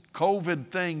this COVID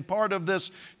thing, part of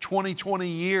this 2020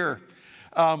 year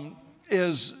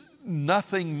is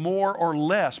nothing more or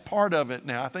less. Part of it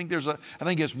now. I think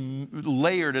it's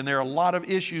layered, and there are a lot of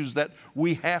issues that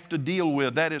we have to deal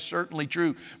with. That is certainly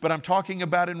true. But I'm talking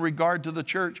about in regard to the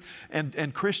church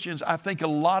and Christians. I think a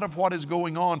lot of what is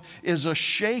going on is a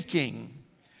shaking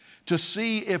to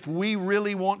see if we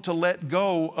really want to let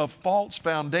go of false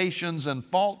foundations and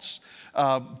false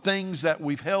things that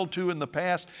we've held to in the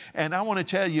past. And I want to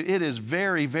tell you, it is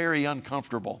very, very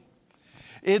uncomfortable.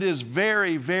 It is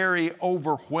very, very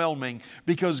overwhelming,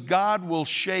 because God will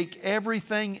shake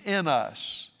everything in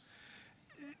us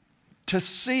to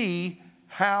see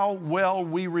how well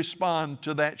we respond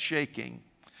to that shaking.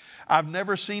 I've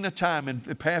never seen a time, and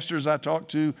the pastors I talk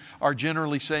to are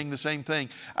generally saying the same thing.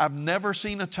 I've never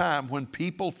seen a time when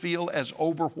people feel as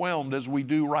overwhelmed as we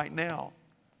do right now.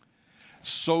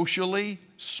 Socially,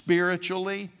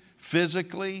 spiritually,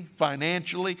 physically,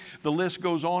 financially, the list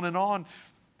goes on and on.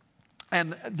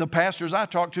 And the pastors I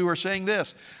talk to are saying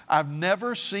this: I've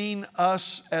never seen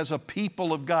us as a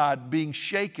people of God being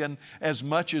shaken as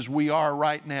much as we are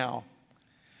right now.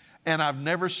 And I've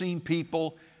never seen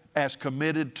people as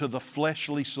committed to the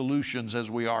fleshly solutions as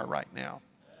we are right now.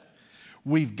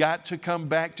 We've got to come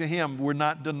back to Him. We're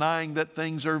not denying that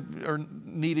things are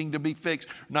needing to be fixed,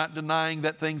 not denying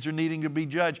that things are needing to be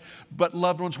judged. But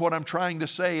loved ones, what I'm trying to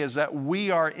say is that we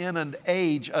are in an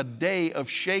age, a day of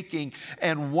shaking.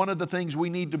 And one of the things we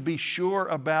need to be sure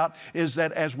about is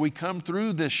that as we come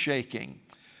through this shaking,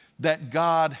 that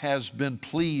God has been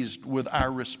pleased with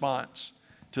our response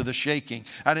to the shaking.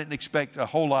 I didn't expect a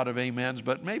whole lot of amens,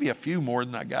 but maybe a few more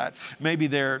than I got. Maybe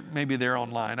they're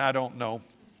online. I don't know.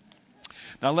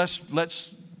 Now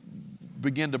let's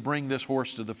begin to bring this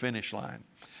horse to the finish line.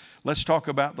 Let's talk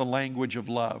about the language of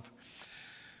love.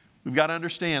 We've got to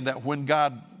understand that when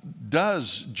God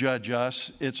does judge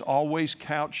us, it's always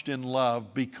couched in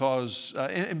love, because,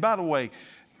 and by the way,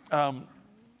 a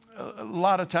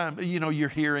lot of time, you're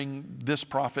hearing this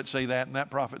prophet say that and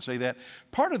that prophet say that.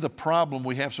 Part of the problem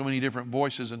we have so many different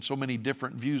voices and so many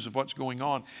different views of what's going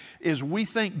on is we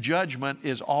think judgment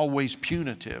is always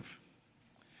punitive.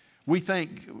 We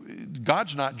think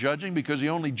God's not judging because He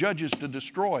only judges to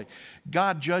destroy.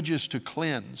 God judges to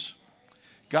cleanse.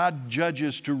 God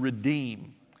judges to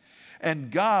redeem.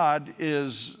 And God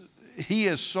He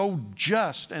is so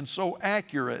just and so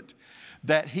accurate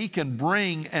that He can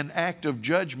bring an act of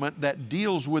judgment that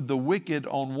deals with the wicked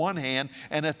on one hand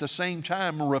and at the same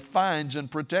time refines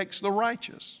and protects the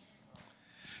righteous.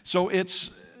 So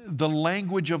it's the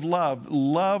language of love.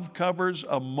 Love covers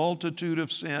a multitude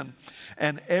of sin,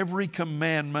 and every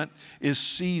commandment is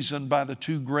seasoned by the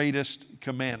two greatest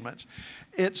commandments.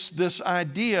 It's this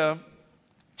idea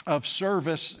of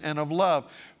service and of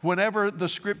love. Whenever the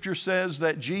Scripture says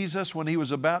that Jesus, when He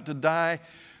was about to die,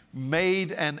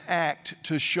 made an act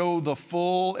to show the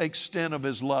full extent of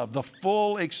His love, the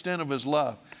full extent of His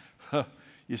love.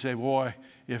 You say, boy,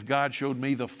 if God showed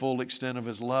me the full extent of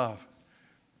His love,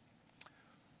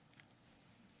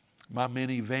 my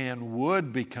minivan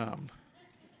would become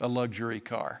a luxury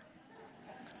car.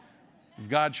 If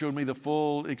God showed me the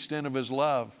full extent of His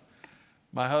love,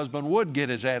 my husband would get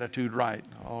his attitude right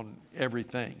on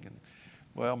everything. And,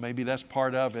 well, maybe that's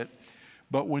part of it.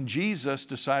 But when Jesus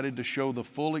decided to show the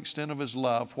full extent of His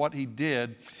love, what He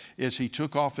did is He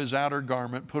took off His outer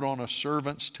garment, put on a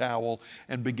servant's towel,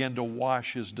 and began to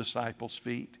wash His disciples'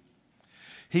 feet.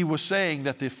 He was saying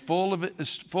that the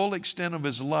full extent of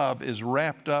His love is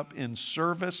wrapped up in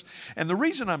service. And the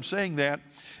reason I'm saying that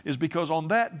is because on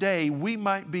that day, we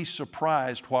might be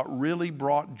surprised what really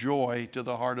brought joy to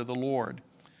the heart of the Lord.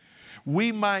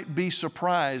 We might be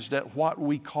surprised at what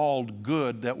we called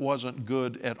good that wasn't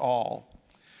good at all.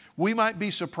 We might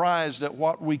be surprised at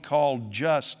what we called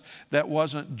just that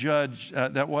wasn't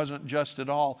just at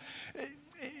all.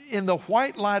 In the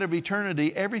white light of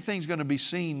eternity, everything's going to be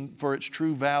seen for its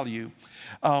true value.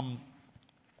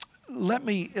 Let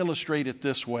me illustrate it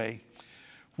this way.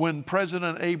 When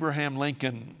President Abraham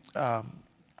Lincoln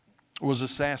was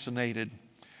assassinated,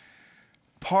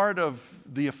 part of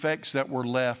the effects that were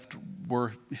left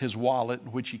were his wallet,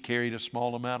 in which he carried a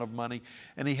small amount of money,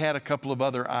 and he had a couple of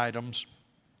other items.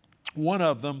 One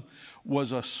of them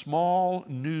was a small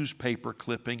newspaper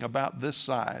clipping about this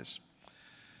size,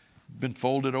 been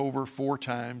folded over 4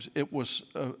 times. It was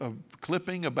a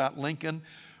clipping about Lincoln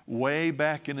way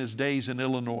back in his days in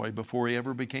Illinois before he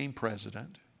ever became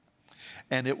president.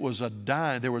 And it was a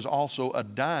dime. There was also a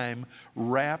dime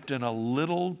wrapped in a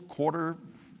little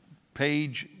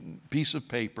quarter-page piece of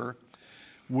paper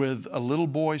with a little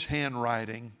boy's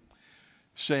handwriting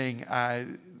saying, "I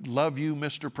love you,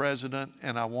 Mr. President,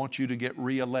 and I want you to get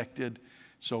reelected,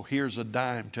 so here's a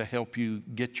dime to help you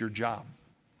get your job."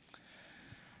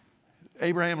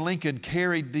 Abraham Lincoln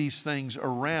carried these things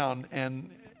around, and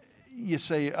you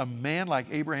say a man like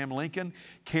Abraham Lincoln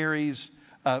carries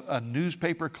a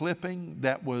newspaper clipping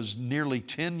that was nearly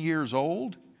 10 years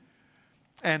old,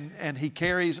 and he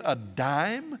carries a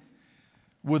dime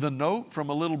with a note from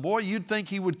a little boy. You'd think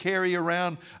he would carry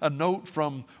around a note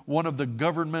from one of the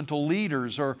governmental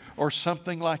leaders or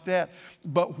something like that.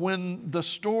 But when the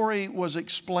story was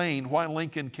explained why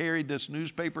Lincoln carried this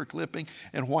newspaper clipping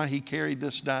and why he carried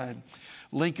this dime,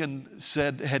 Lincoln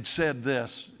had said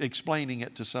this, explaining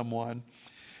it to someone.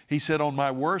 He said, "On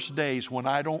my worst days when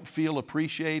I don't feel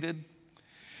appreciated,"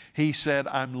 he said,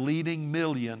 "I'm leading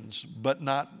millions, but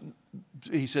not,"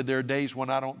 he said, "there are days when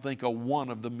I don't think a one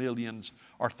of the millions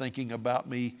are thinking about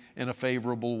me in a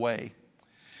favorable way."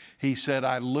 He said,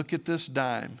 "I look at this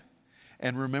dime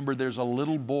and remember there's a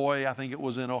little boy, I think it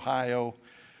was in Ohio.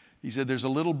 He said, there's a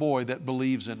little boy that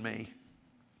believes in me.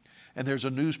 And there's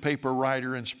a newspaper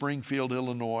writer in Springfield,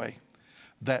 Illinois,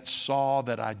 that saw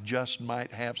that I just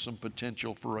might have some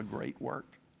potential for a great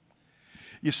work."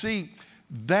 You see,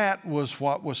 that was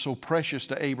what was so precious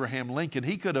to Abraham Lincoln.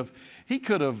 He could have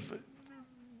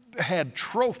had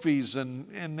trophies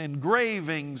and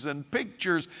engravings and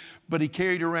pictures, but he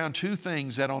carried around 2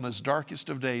 things that on his darkest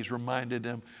of days reminded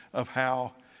him of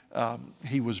how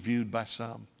he was viewed by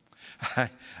some.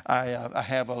 I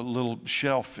have a little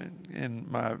shelf in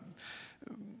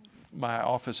my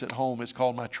office at home. It's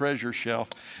called my treasure shelf.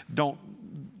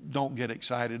 Don't get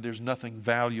excited. There's nothing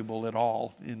valuable at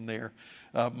all in there.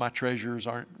 My treasures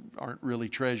aren't really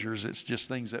treasures. It's just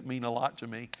things that mean a lot to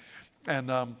me. And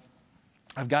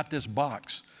I've got this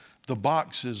box. The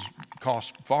box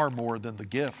cost far more than the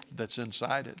gift that's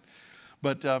inside it.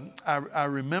 But I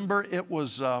remember it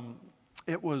was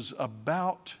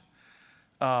about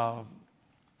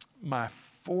my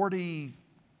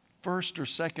 41st or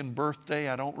 2nd birthday.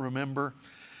 I don't remember.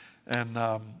 And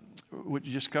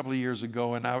just a couple of years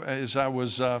ago. And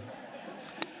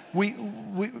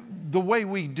the way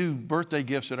we do birthday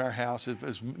gifts at our house, if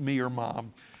it's me or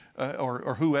mom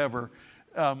or whoever,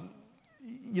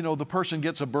 the person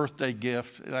gets a birthday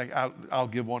gift. Like I'll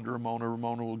give one to Ramona.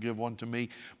 Ramona will give one to me.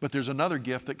 But there's another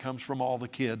gift that comes from all the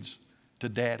kids to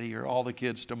Daddy, or all the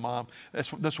kids to Mom. That's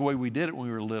the way we did it when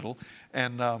we were little.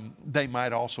 And they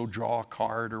might also draw a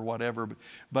card or whatever.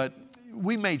 But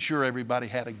we made sure everybody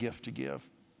had a gift to give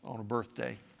on a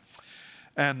birthday.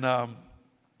 And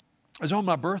it was on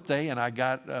my birthday, and I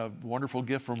got a wonderful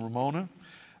gift from Ramona.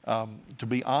 To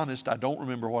be honest, I don't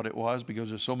remember what it was because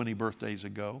there's so many birthdays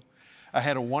ago. I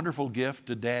had a wonderful gift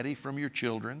to Daddy from your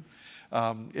children.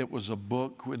 It was a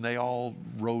book, and they all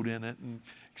wrote in it, and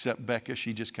except Becca,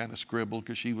 she just kind of scribbled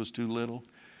because she was too little.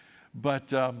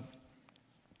 But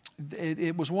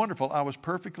it was wonderful. I was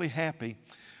perfectly happy.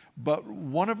 But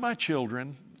one of my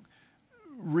children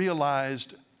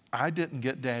realized I didn't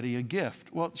get Daddy a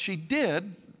gift. Well, she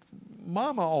did.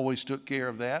 Mama always took care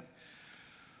of that.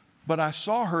 But I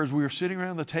saw her as we were sitting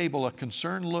around the table, a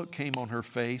concerned look came on her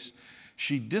face.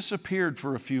 She disappeared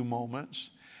for a few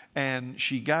moments, and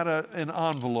she got an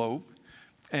envelope,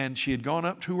 and she had gone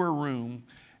up to her room,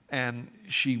 and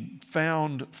she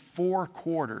found 4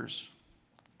 quarters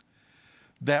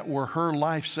that were her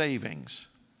life savings.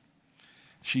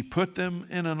 She put them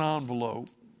in an envelope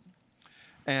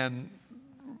and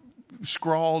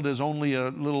scrawled, as only a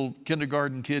little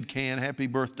kindergarten kid can, "Happy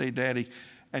birthday, Daddy,"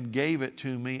 and gave it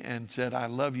to me and said, "I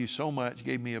love you so much."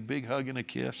 Gave me a big hug and a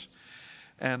kiss.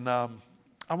 And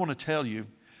I want to tell you,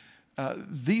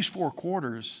 these 4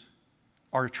 quarters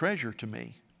are a treasure to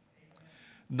me.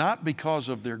 Not because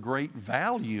of their great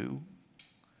value.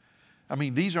 I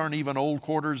mean, these aren't even old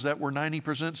quarters that were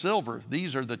 90% silver.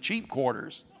 These are the cheap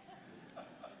quarters.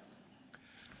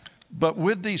 But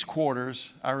with these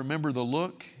quarters, I remember the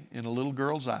look in a little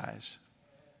girl's eyes.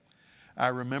 I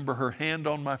remember her hand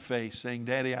on my face saying,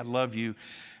 "Daddy, I love you."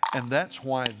 And that's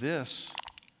why this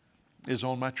is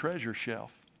on my treasure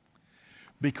shelf,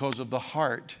 because of the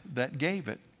heart that gave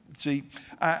it. See,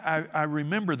 I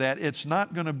remember that. It's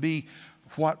not going to be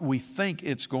what we think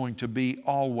it's going to be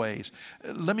always.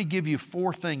 Let me give you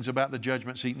 4 things about the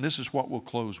judgment seat, and this is what we'll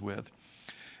close with.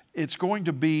 It's going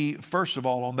to be, first of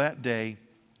all, on that day,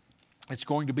 it's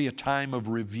going to be a time of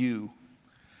review.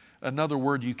 Another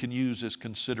word you can use is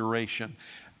consideration.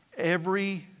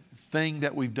 Everything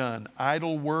that we've done,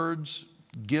 idle words,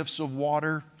 gifts of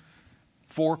water,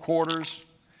 4 quarters,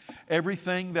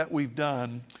 everything that we've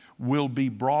done will be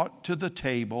brought to the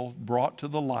table, brought to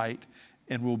the light,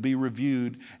 and will be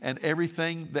reviewed. And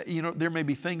everything that, there may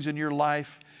be things in your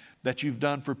life that you've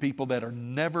done for people that are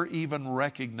never even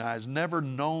recognized, never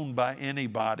known by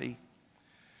anybody,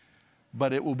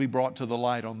 but it will be brought to the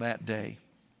light on that day.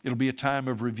 It'll be a time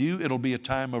of review. It'll be a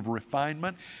time of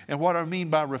refinement. And what I mean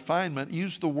by refinement,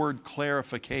 use the word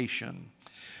clarification.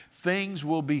 Things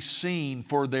will be seen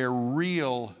for their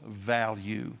real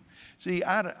value. See,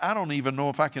 I don't even know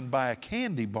if I can buy a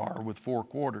candy bar with 4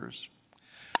 quarters.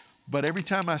 But every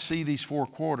time I see these 4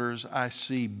 quarters, I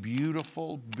see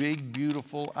beautiful, big,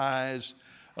 beautiful eyes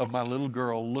of my little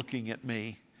girl looking at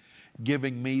me,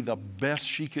 giving me the best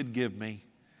she could give me.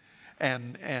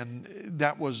 And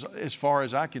that was, as far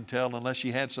as I can tell, unless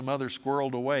she had some other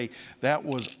squirreled away, that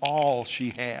was all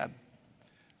she had.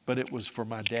 But it was for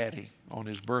my Daddy on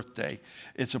his birthday.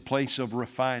 It's a place of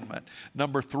refinement.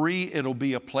 Number 3, it'll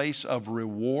be a place of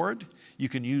reward. You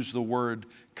can use the word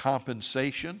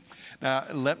compensation. Now,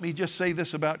 let me just say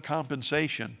this about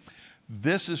compensation.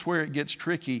 This is where it gets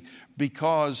tricky,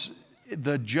 because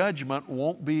the judgment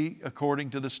won't be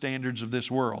according to the standards of this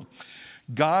world.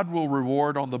 God will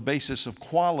reward on the basis of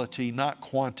quality, not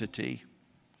quantity.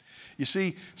 You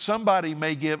see, somebody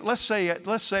may give, let's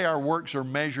say our works are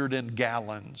measured in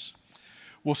gallons.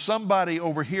 Well, somebody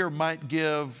over here might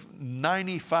give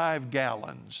 95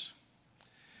 gallons,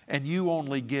 and you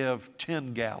only give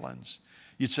 10 gallons.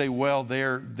 You'd say, well,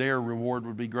 their reward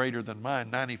would be greater than mine,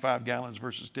 95 gallons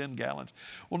versus 10 gallons.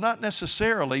 Well, not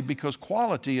necessarily, because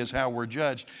quality is how we're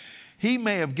judged. He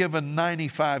may have given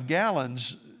 95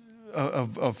 gallons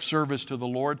of service to the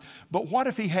Lord, but what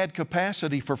if he had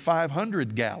capacity for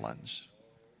 500 gallons?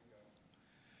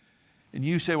 And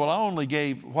you say, well, I only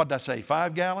gave, what did I say,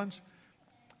 5 gallons?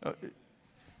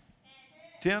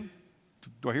 10?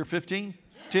 Do I hear 15?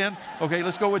 10? Okay,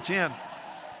 let's go with 10.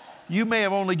 You may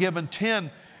have only given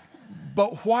 10,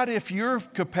 but what if your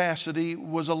capacity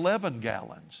was 11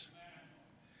 gallons?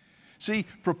 See,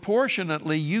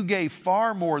 proportionately, you gave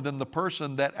far more than the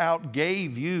person that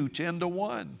outgave you 10 to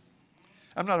 1.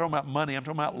 I'm not talking about money, I'm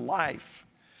talking about life.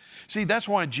 See, that's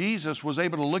why Jesus was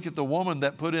able to look at the woman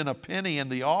that put in a penny in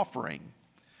the offering.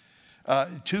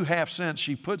 2 half cents,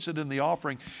 she puts it in the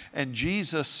offering, and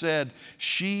Jesus said,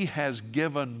 she has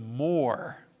given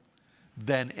more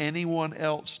than anyone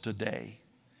else today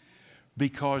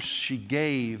because she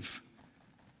gave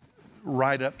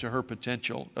right up to her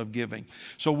potential of giving.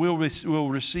 So we'll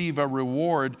receive a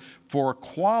reward for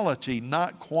quality,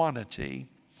 not quantity.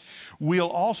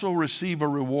 We'll also receive a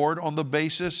reward on the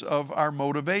basis of our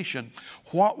motivation.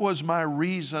 What was my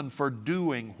reason for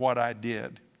doing what I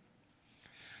did?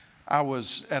 I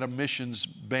was at a missions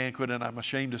banquet, and I'm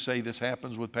ashamed to say this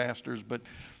happens with pastors, but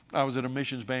I was at a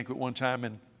missions banquet one time,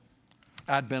 and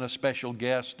I'd been a special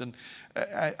guest, and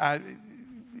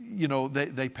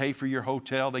they pay for your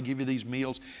hotel. They give you these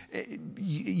meals.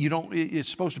 It's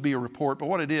supposed to be a report, but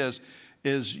what it is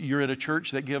you're at a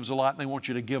church that gives a lot, and they want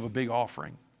you to give a big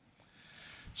offering.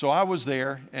 So I was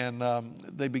there, and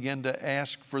they began to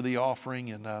ask for the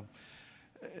offering, and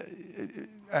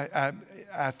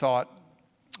I thought,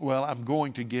 well, I'm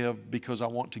going to give because I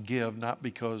want to give, not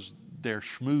because they're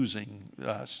schmoozing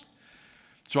us.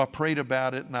 So I prayed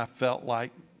about it, and I felt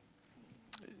like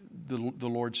the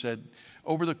Lord said,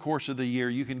 over the course of the year,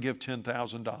 you can give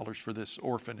 $10,000 for this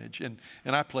orphanage. And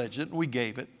I pledged it, and we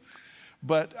gave it.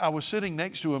 But I was sitting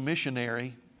next to a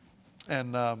missionary,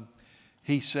 and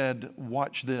he said,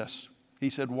 watch this.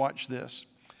 He said, watch this.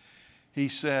 He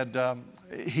said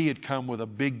he had come with a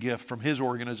big gift from his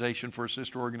organization for a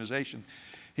sister organization.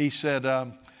 He said,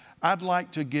 I'd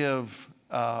like to give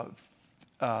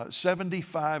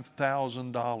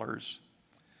 $75,000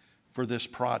 for this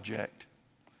project.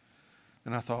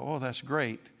 And I thought, oh, that's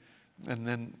great. And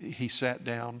then he sat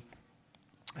down,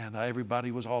 and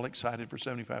everybody was all excited for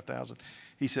 $75,000.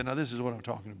 He said, now this is what I'm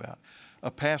talking about.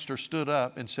 A pastor stood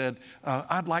up and said,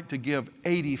 I'd like to give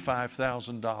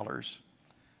 $85,000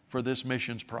 for this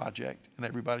missions project. And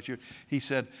everybody cheered. He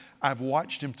said, I've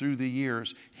watched him through the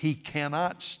years. He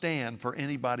cannot stand for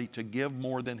anybody to give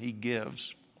more than he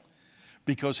gives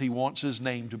because he wants his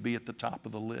name to be at the top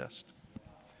of the list.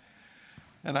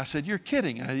 And I said, you're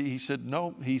kidding. He said,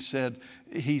 no. He said,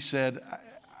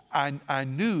 I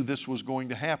knew this was going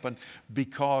to happen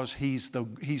because he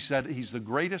said he's the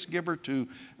greatest giver to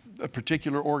a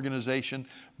particular organization,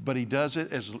 but he does it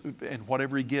and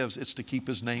whatever he gives, it's to keep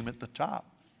his name at the top.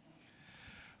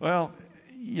 Well,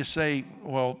 you say,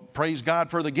 well, praise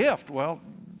God for the gift. Well,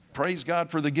 praise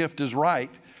God for the gift is right.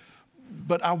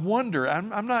 But I wonder,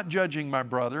 I'm not judging my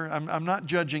brother. I'm not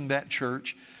judging that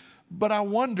church. But I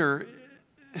wonder,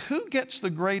 who gets the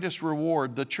greatest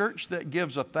reward? The church that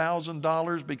gives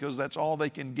 $1,000 because that's all they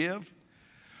can give?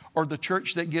 Or the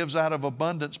church that gives out of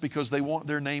abundance because they want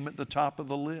their name at the top of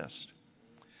the list?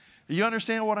 You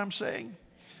understand what I'm saying?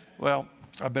 Well,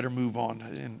 I better move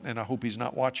on, and I hope he's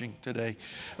not watching today.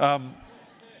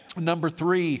 Number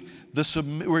 3,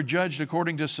 we're judged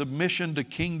according to submission to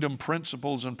kingdom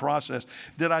principles and process.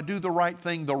 Did I do the right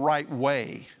thing the right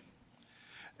way?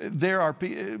 There are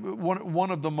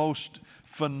one of the most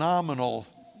phenomenal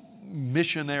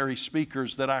missionary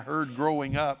speakers that I heard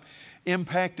growing up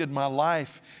impacted my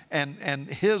life, and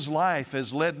his life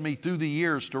has led me through the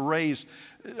years to raise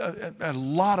a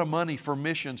lot of money for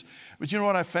missions. But you know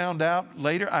what I found out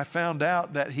later? I found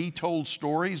out that he told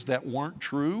stories that weren't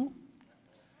true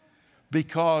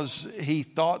because he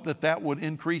thought that would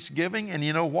increase giving, and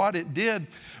you know what? It did.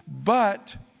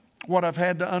 But what I've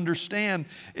had to understand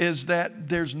is that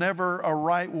there's never a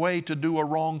right way to do a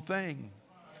wrong thing.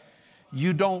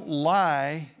 You don't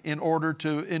lie in order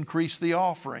to increase the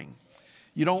offering.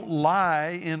 You don't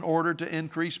lie in order to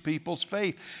increase people's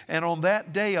faith. And on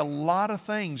that day, a lot of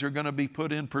things are going to be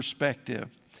put in perspective.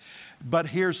 But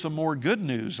here's some more good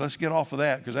news. Let's get off of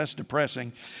that because that's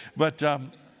depressing. But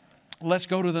let's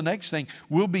go to the next thing.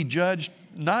 We'll be judged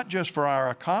not just for our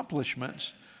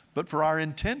accomplishments, but for our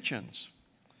intentions.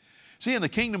 See, in the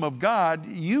kingdom of God,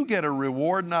 you get a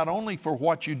reward not only for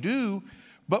what you do,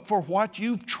 but for what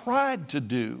you've tried to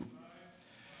do.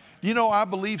 You know, I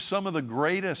believe some of the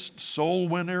greatest soul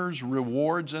winners'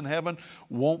 rewards in heaven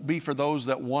won't be for those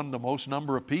that won the most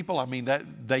number of people. I mean,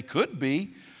 that they could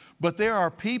be. But there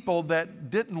are people that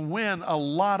didn't win a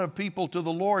lot of people to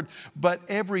the Lord, but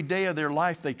every day of their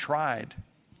life they tried.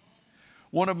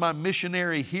 One of my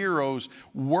missionary heroes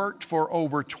worked for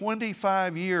over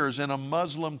 25 years in a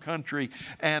Muslim country.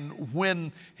 And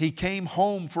when he came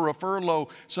home for a furlough,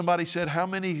 somebody said, how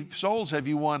many souls have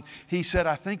you won? He said,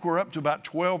 I think we're up to about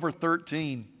 12 or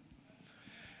 13.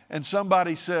 And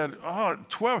somebody said, oh,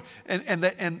 12.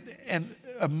 And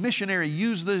a missionary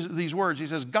used these words. He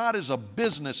says, God is a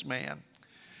businessman.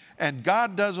 And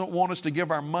God doesn't want us to give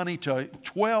our money to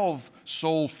 12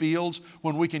 soul fields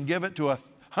when we can give it to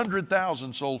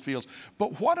 100,000 soul fields.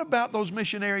 But what about those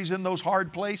missionaries in those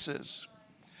hard places?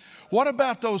 What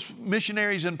about those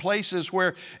missionaries in places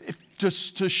where to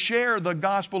share the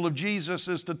gospel of Jesus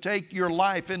is to take your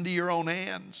life into your own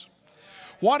hands?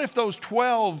 What if those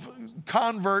 12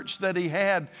 converts that he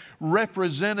had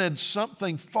represented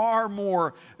something far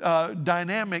more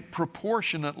dynamic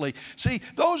proportionately? See,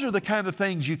 those are the kind of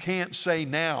things you can't say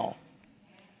now,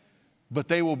 but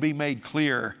they will be made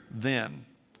clear then.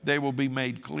 They will be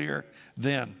made clear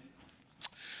then.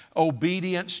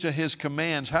 Obedience to his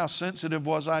commands. How sensitive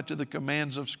was I to the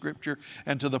commands of Scripture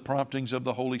and to the promptings of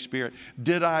the Holy Spirit?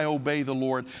 Did I obey the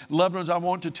Lord? Loved ones, I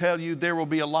want to tell you there will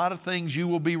be a lot of things you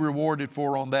will be rewarded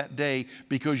for on that day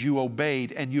because you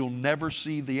obeyed, and you'll never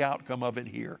see the outcome of it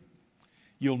here.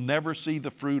 You'll never see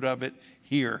the fruit of it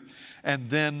here. And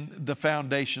then the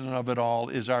foundation of it all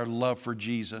is our love for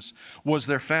Jesus. Was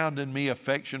there found in me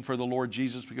affection for the Lord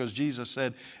Jesus? Because Jesus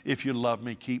said, if you love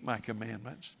me, keep my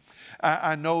commandments.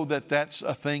 I know that that's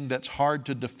a thing that's hard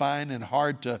to define and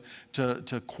hard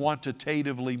to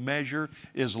quantitatively measure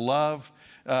is love.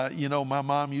 My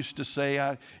mom used to say,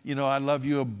 I love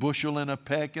you a bushel and a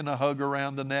peck and a hug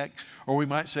around the neck. Or we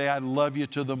might say, I love you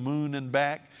to the moon and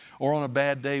back. Or on a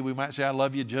bad day, we might say, I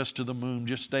love you just to the moon.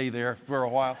 Just stay there for a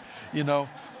while.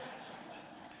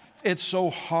 It's so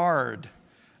hard.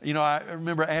 I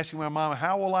remember asking my mom,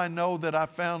 how will I know that I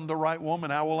found the right woman?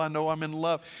 How will I know I'm in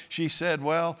love? She said,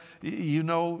 well, you'll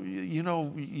know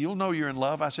you're in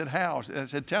love. I said, how? I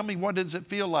said, tell me, what does it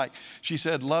feel like? She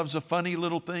said, love's a funny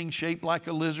little thing shaped like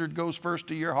a lizard, goes first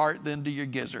to your heart, then to your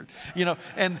gizzard.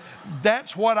 And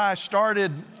that's what I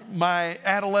started my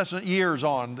adolescent years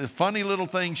on. The funny little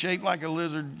thing shaped like a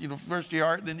lizard, first to your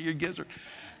heart, then to your gizzard.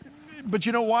 But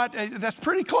you know what? That's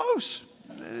pretty close.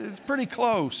 It's pretty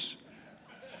close.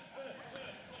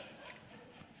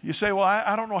 You say, well,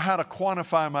 I don't know how to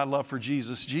quantify my love for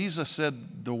Jesus. Jesus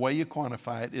said the way you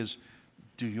quantify it is,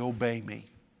 do you obey me?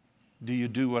 Do you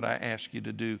do what I ask you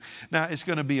to do? Now, it's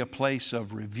going to be a place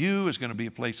of review. It's going to be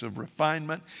a place of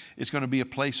refinement. It's going to be a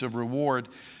place of reward.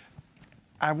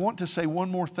 I want to say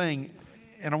one more thing,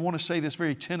 and I want to say this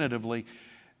very tentatively.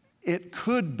 It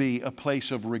could be a place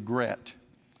of regret.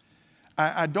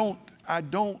 I don't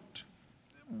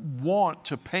want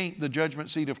to paint the judgment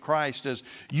seat of Christ as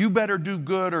you better do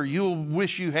good or you'll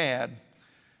wish you had.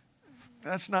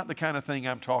 That's not the kind of thing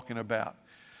I'm talking about.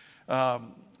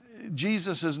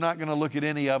 Jesus is not going to look at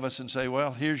any of us and say,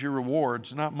 well, here's your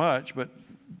rewards. Not much, but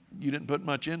you didn't put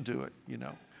much into it,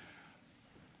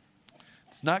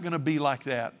 It's not going to be like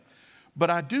that. But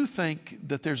I do think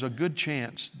that there's a good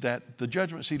chance that the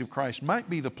judgment seat of Christ might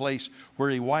be the place where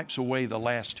he wipes away the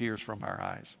last tears from our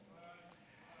eyes.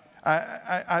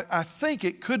 I think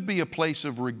it could be a place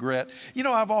of regret.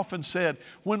 I've often said,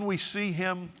 when we see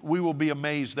him, we will be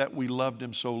amazed that we loved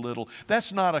him so little.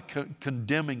 That's not a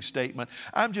condemning statement.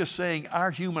 I'm just saying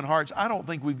our human hearts, I don't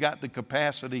think we've got the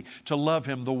capacity to love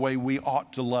him the way we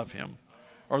ought to love him,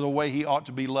 or the way he ought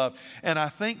to be loved. And I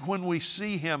think when we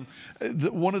see him,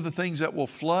 one of the things that will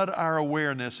flood our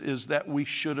awareness is that we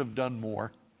should have done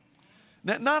more.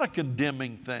 Not a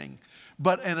condemning thing,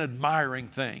 but an admiring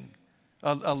thing.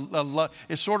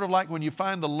 It's sort of like when you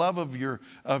find the love of your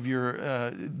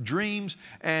dreams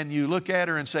and you look at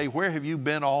her and say, where have you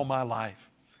been all my life?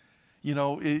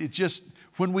 It's just,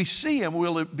 when we see him,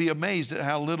 we'll be amazed at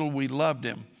how little we loved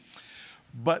him.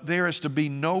 But there is to be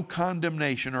no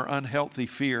condemnation or unhealthy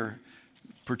fear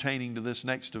pertaining to this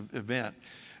next event.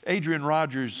 Adrian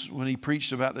Rogers, when he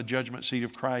preached about the judgment seat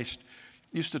of Christ,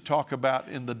 used to talk about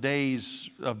in the days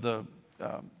of the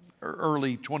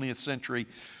early 20th century,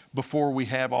 before we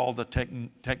have all the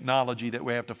technology that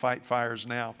we have to fight fires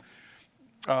now.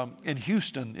 In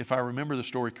Houston, if I remember the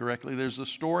story correctly, there's a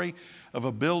story of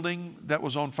a building that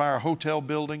was on fire, a hotel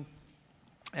building.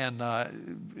 And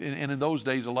in those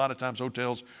days, a lot of times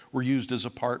hotels were used as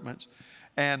apartments.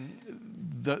 And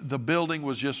the building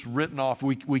was just written off.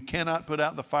 We cannot put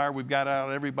out the fire. We've got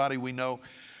out everybody we know.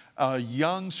 A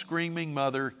young screaming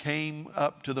mother came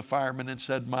up to the fireman and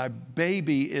said, my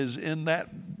baby is in that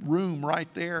room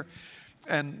right there.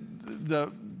 And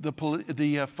the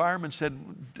fireman said,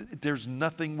 there's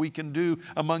nothing we can do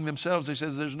among themselves. They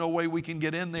said, there's no way we can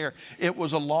get in there. It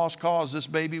was a lost cause. This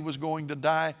baby was going to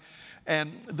die.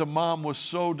 And the mom was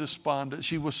so despondent.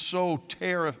 She was so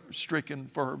terror-stricken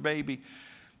for her baby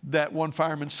that one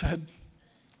fireman said,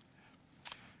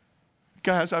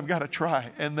 guys, I've got to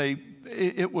try. And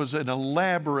it was an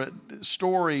elaborate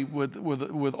story with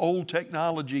old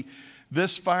technology.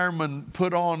 This fireman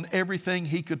put on everything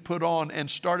he could put on and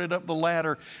started up the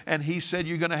ladder. And he said,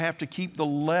 you're going to have to keep the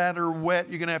ladder wet.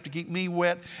 You're going to have to keep me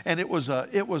wet. And it was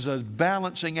a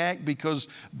balancing act, because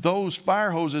those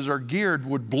fire hoses are geared,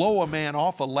 would blow a man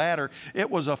off a ladder.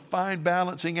 It was a fine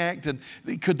balancing act. And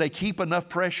could they keep enough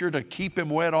pressure to keep him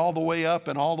wet all the way up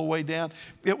and all the way down?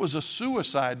 It was a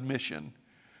suicide mission.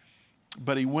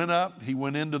 But he went up, he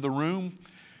went into the room.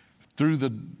 Through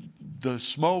the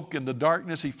smoke and the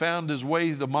darkness, he found his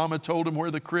way. The mama told him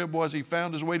where the crib was. He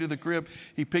found his way to the crib.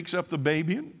 He picks up the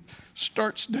baby and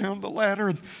starts down the ladder.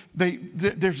 And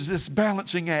there's this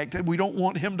balancing act. We don't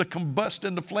want him to combust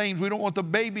into flames. We don't want the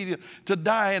baby to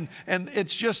die. And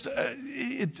it's just,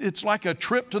 it's like a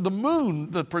trip to the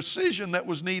moon, the precision that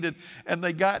was needed. And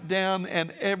they got down,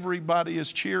 and everybody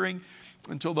is cheering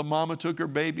until the mama took her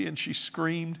baby and she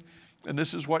screamed. And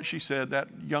this is what she said, that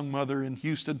young mother in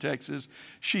Houston, Texas.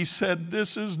 She said,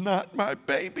 "This is not my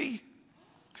baby.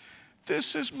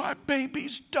 This is my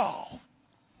baby's doll."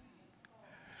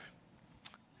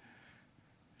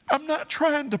 I'm not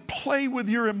trying to play with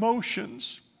your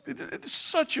emotions. It's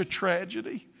such a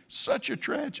tragedy, such a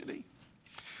tragedy.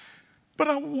 But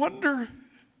I wonder,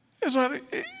 as I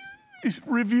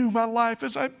review my life,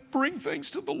 as I bring things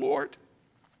to the Lord,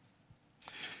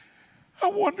 I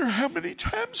wonder how many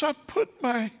times I've put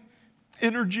my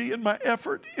energy and my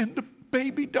effort into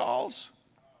baby dolls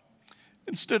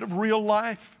instead of real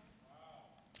life,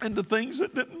 into things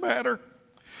that didn't matter.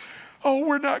 Oh,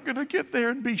 we're not going to get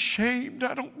there and be shamed.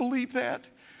 I don't believe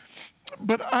that.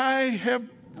 But I have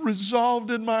resolved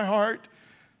in my heart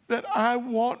that I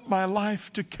want my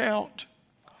life to count.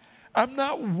 I'm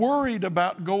not worried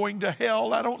about going to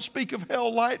hell. I don't speak of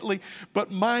hell lightly,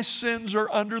 but my sins are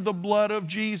under the blood of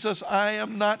Jesus. I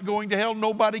am not going to hell.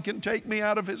 Nobody can take me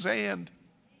out of his hand.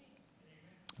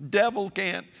 Devil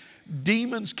can't.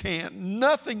 Demons can't.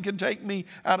 Nothing can take me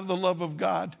out of the love of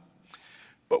God.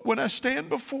 But when I stand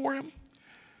before him,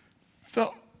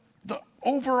 the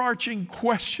overarching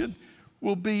question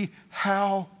will be,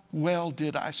 how well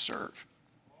did I serve?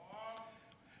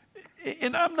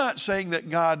 And I'm not saying that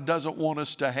God doesn't want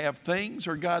us to have things,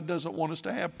 or God doesn't want us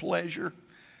to have pleasure.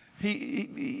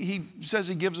 He says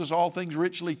he gives us all things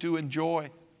richly to enjoy.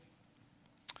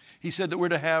 He said that we're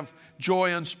to have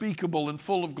joy unspeakable and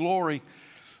full of glory.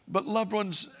 But loved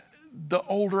ones, the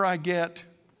older I get,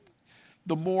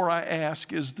 the more I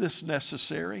ask, is this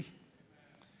necessary?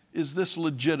 Is this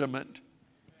legitimate?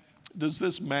 Does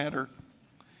this matter?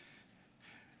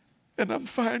 And I'm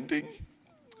finding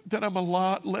that I'm a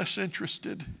lot less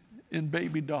interested in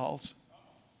baby dolls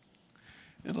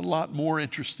and a lot more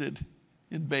interested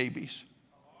in babies.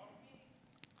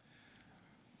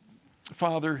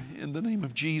 Father, in the name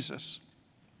of Jesus,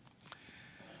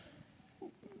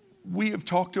 we have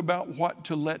talked about what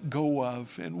to let go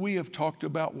of, and we have talked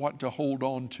about what to hold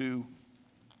on to.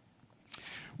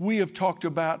 We have talked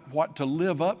about what to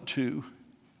live up to,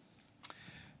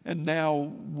 and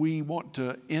now we want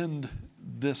to end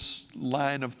this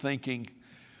line of thinking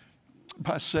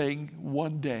by saying,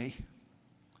 one day,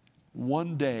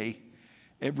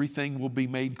 everything will be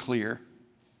made clear.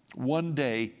 One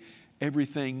day,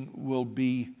 everything will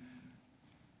be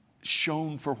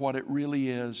shown for what it really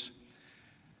is.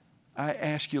 I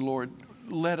ask you, Lord,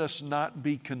 let us not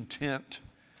be content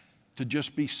to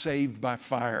just be saved by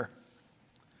fire.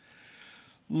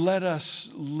 Let us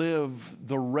live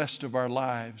the rest of our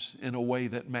lives in a way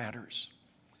that matters.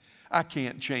 I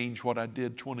can't change what I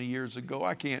did 20 years ago.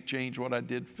 I can't change what I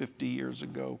did 50 years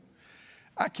ago.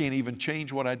 I can't even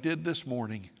change what I did this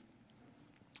morning.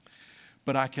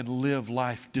 But I can live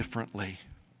life differently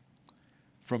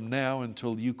from now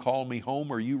until you call me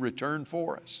home or you return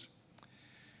for us.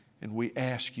 And we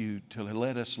ask you to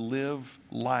let us live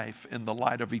life in the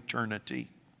light of eternity.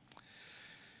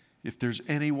 If there's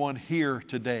anyone here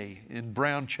today in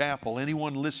Brown Chapel,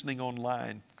 anyone listening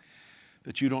online,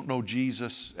 that you don't know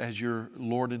Jesus as your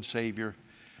Lord and Savior,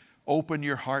 open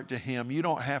your heart to him. You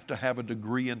don't have to have a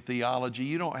degree in theology.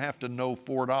 You don't have to know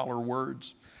 $4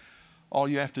 words. All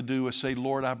you have to do is say,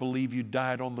 Lord, I believe you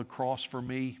died on the cross for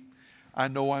me. I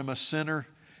know I'm a sinner,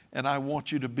 and I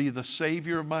want you to be the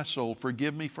Savior of my soul.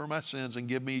 Forgive me for my sins and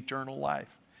give me eternal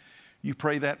life. You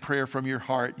pray that prayer from your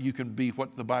heart, you can be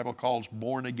what the Bible calls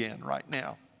born again right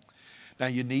now. Now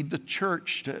you need the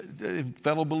church and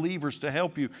fellow believers to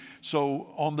help you. So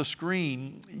on the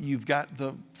screen, you've got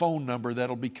the phone number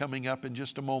that'll be coming up in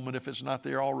just a moment if it's not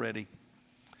there already.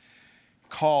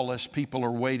 Call us. People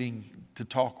are waiting to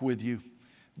talk with you.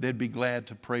 They'd be glad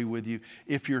to pray with you.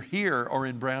 If you're here or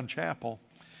in Brown Chapel,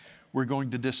 we're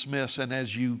going to dismiss. And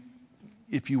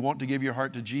if you want to give your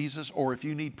heart to Jesus, or if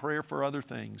you need prayer for other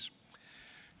things,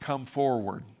 come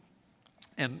forward.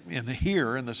 And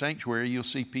here in the sanctuary, you'll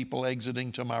see people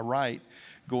exiting to my right,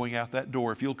 going out that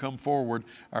door. If you'll come forward,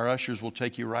 our ushers will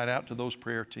take you right out to those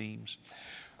prayer teams.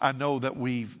 I know that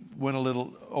we went a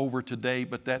little over today,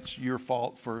 but that's your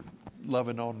fault for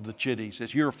loving on the Chitties.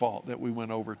 It's your fault that we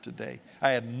went over today.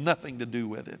 I had nothing to do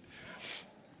with it.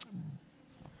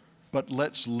 But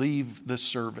let's leave this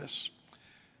service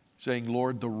saying,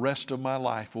 Lord, the rest of my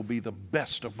life will be the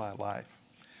best of my life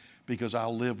because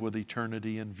I'll live with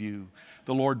eternity in view.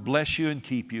 The Lord bless you and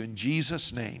keep you. In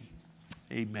Jesus' name,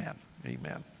 amen.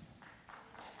 Amen.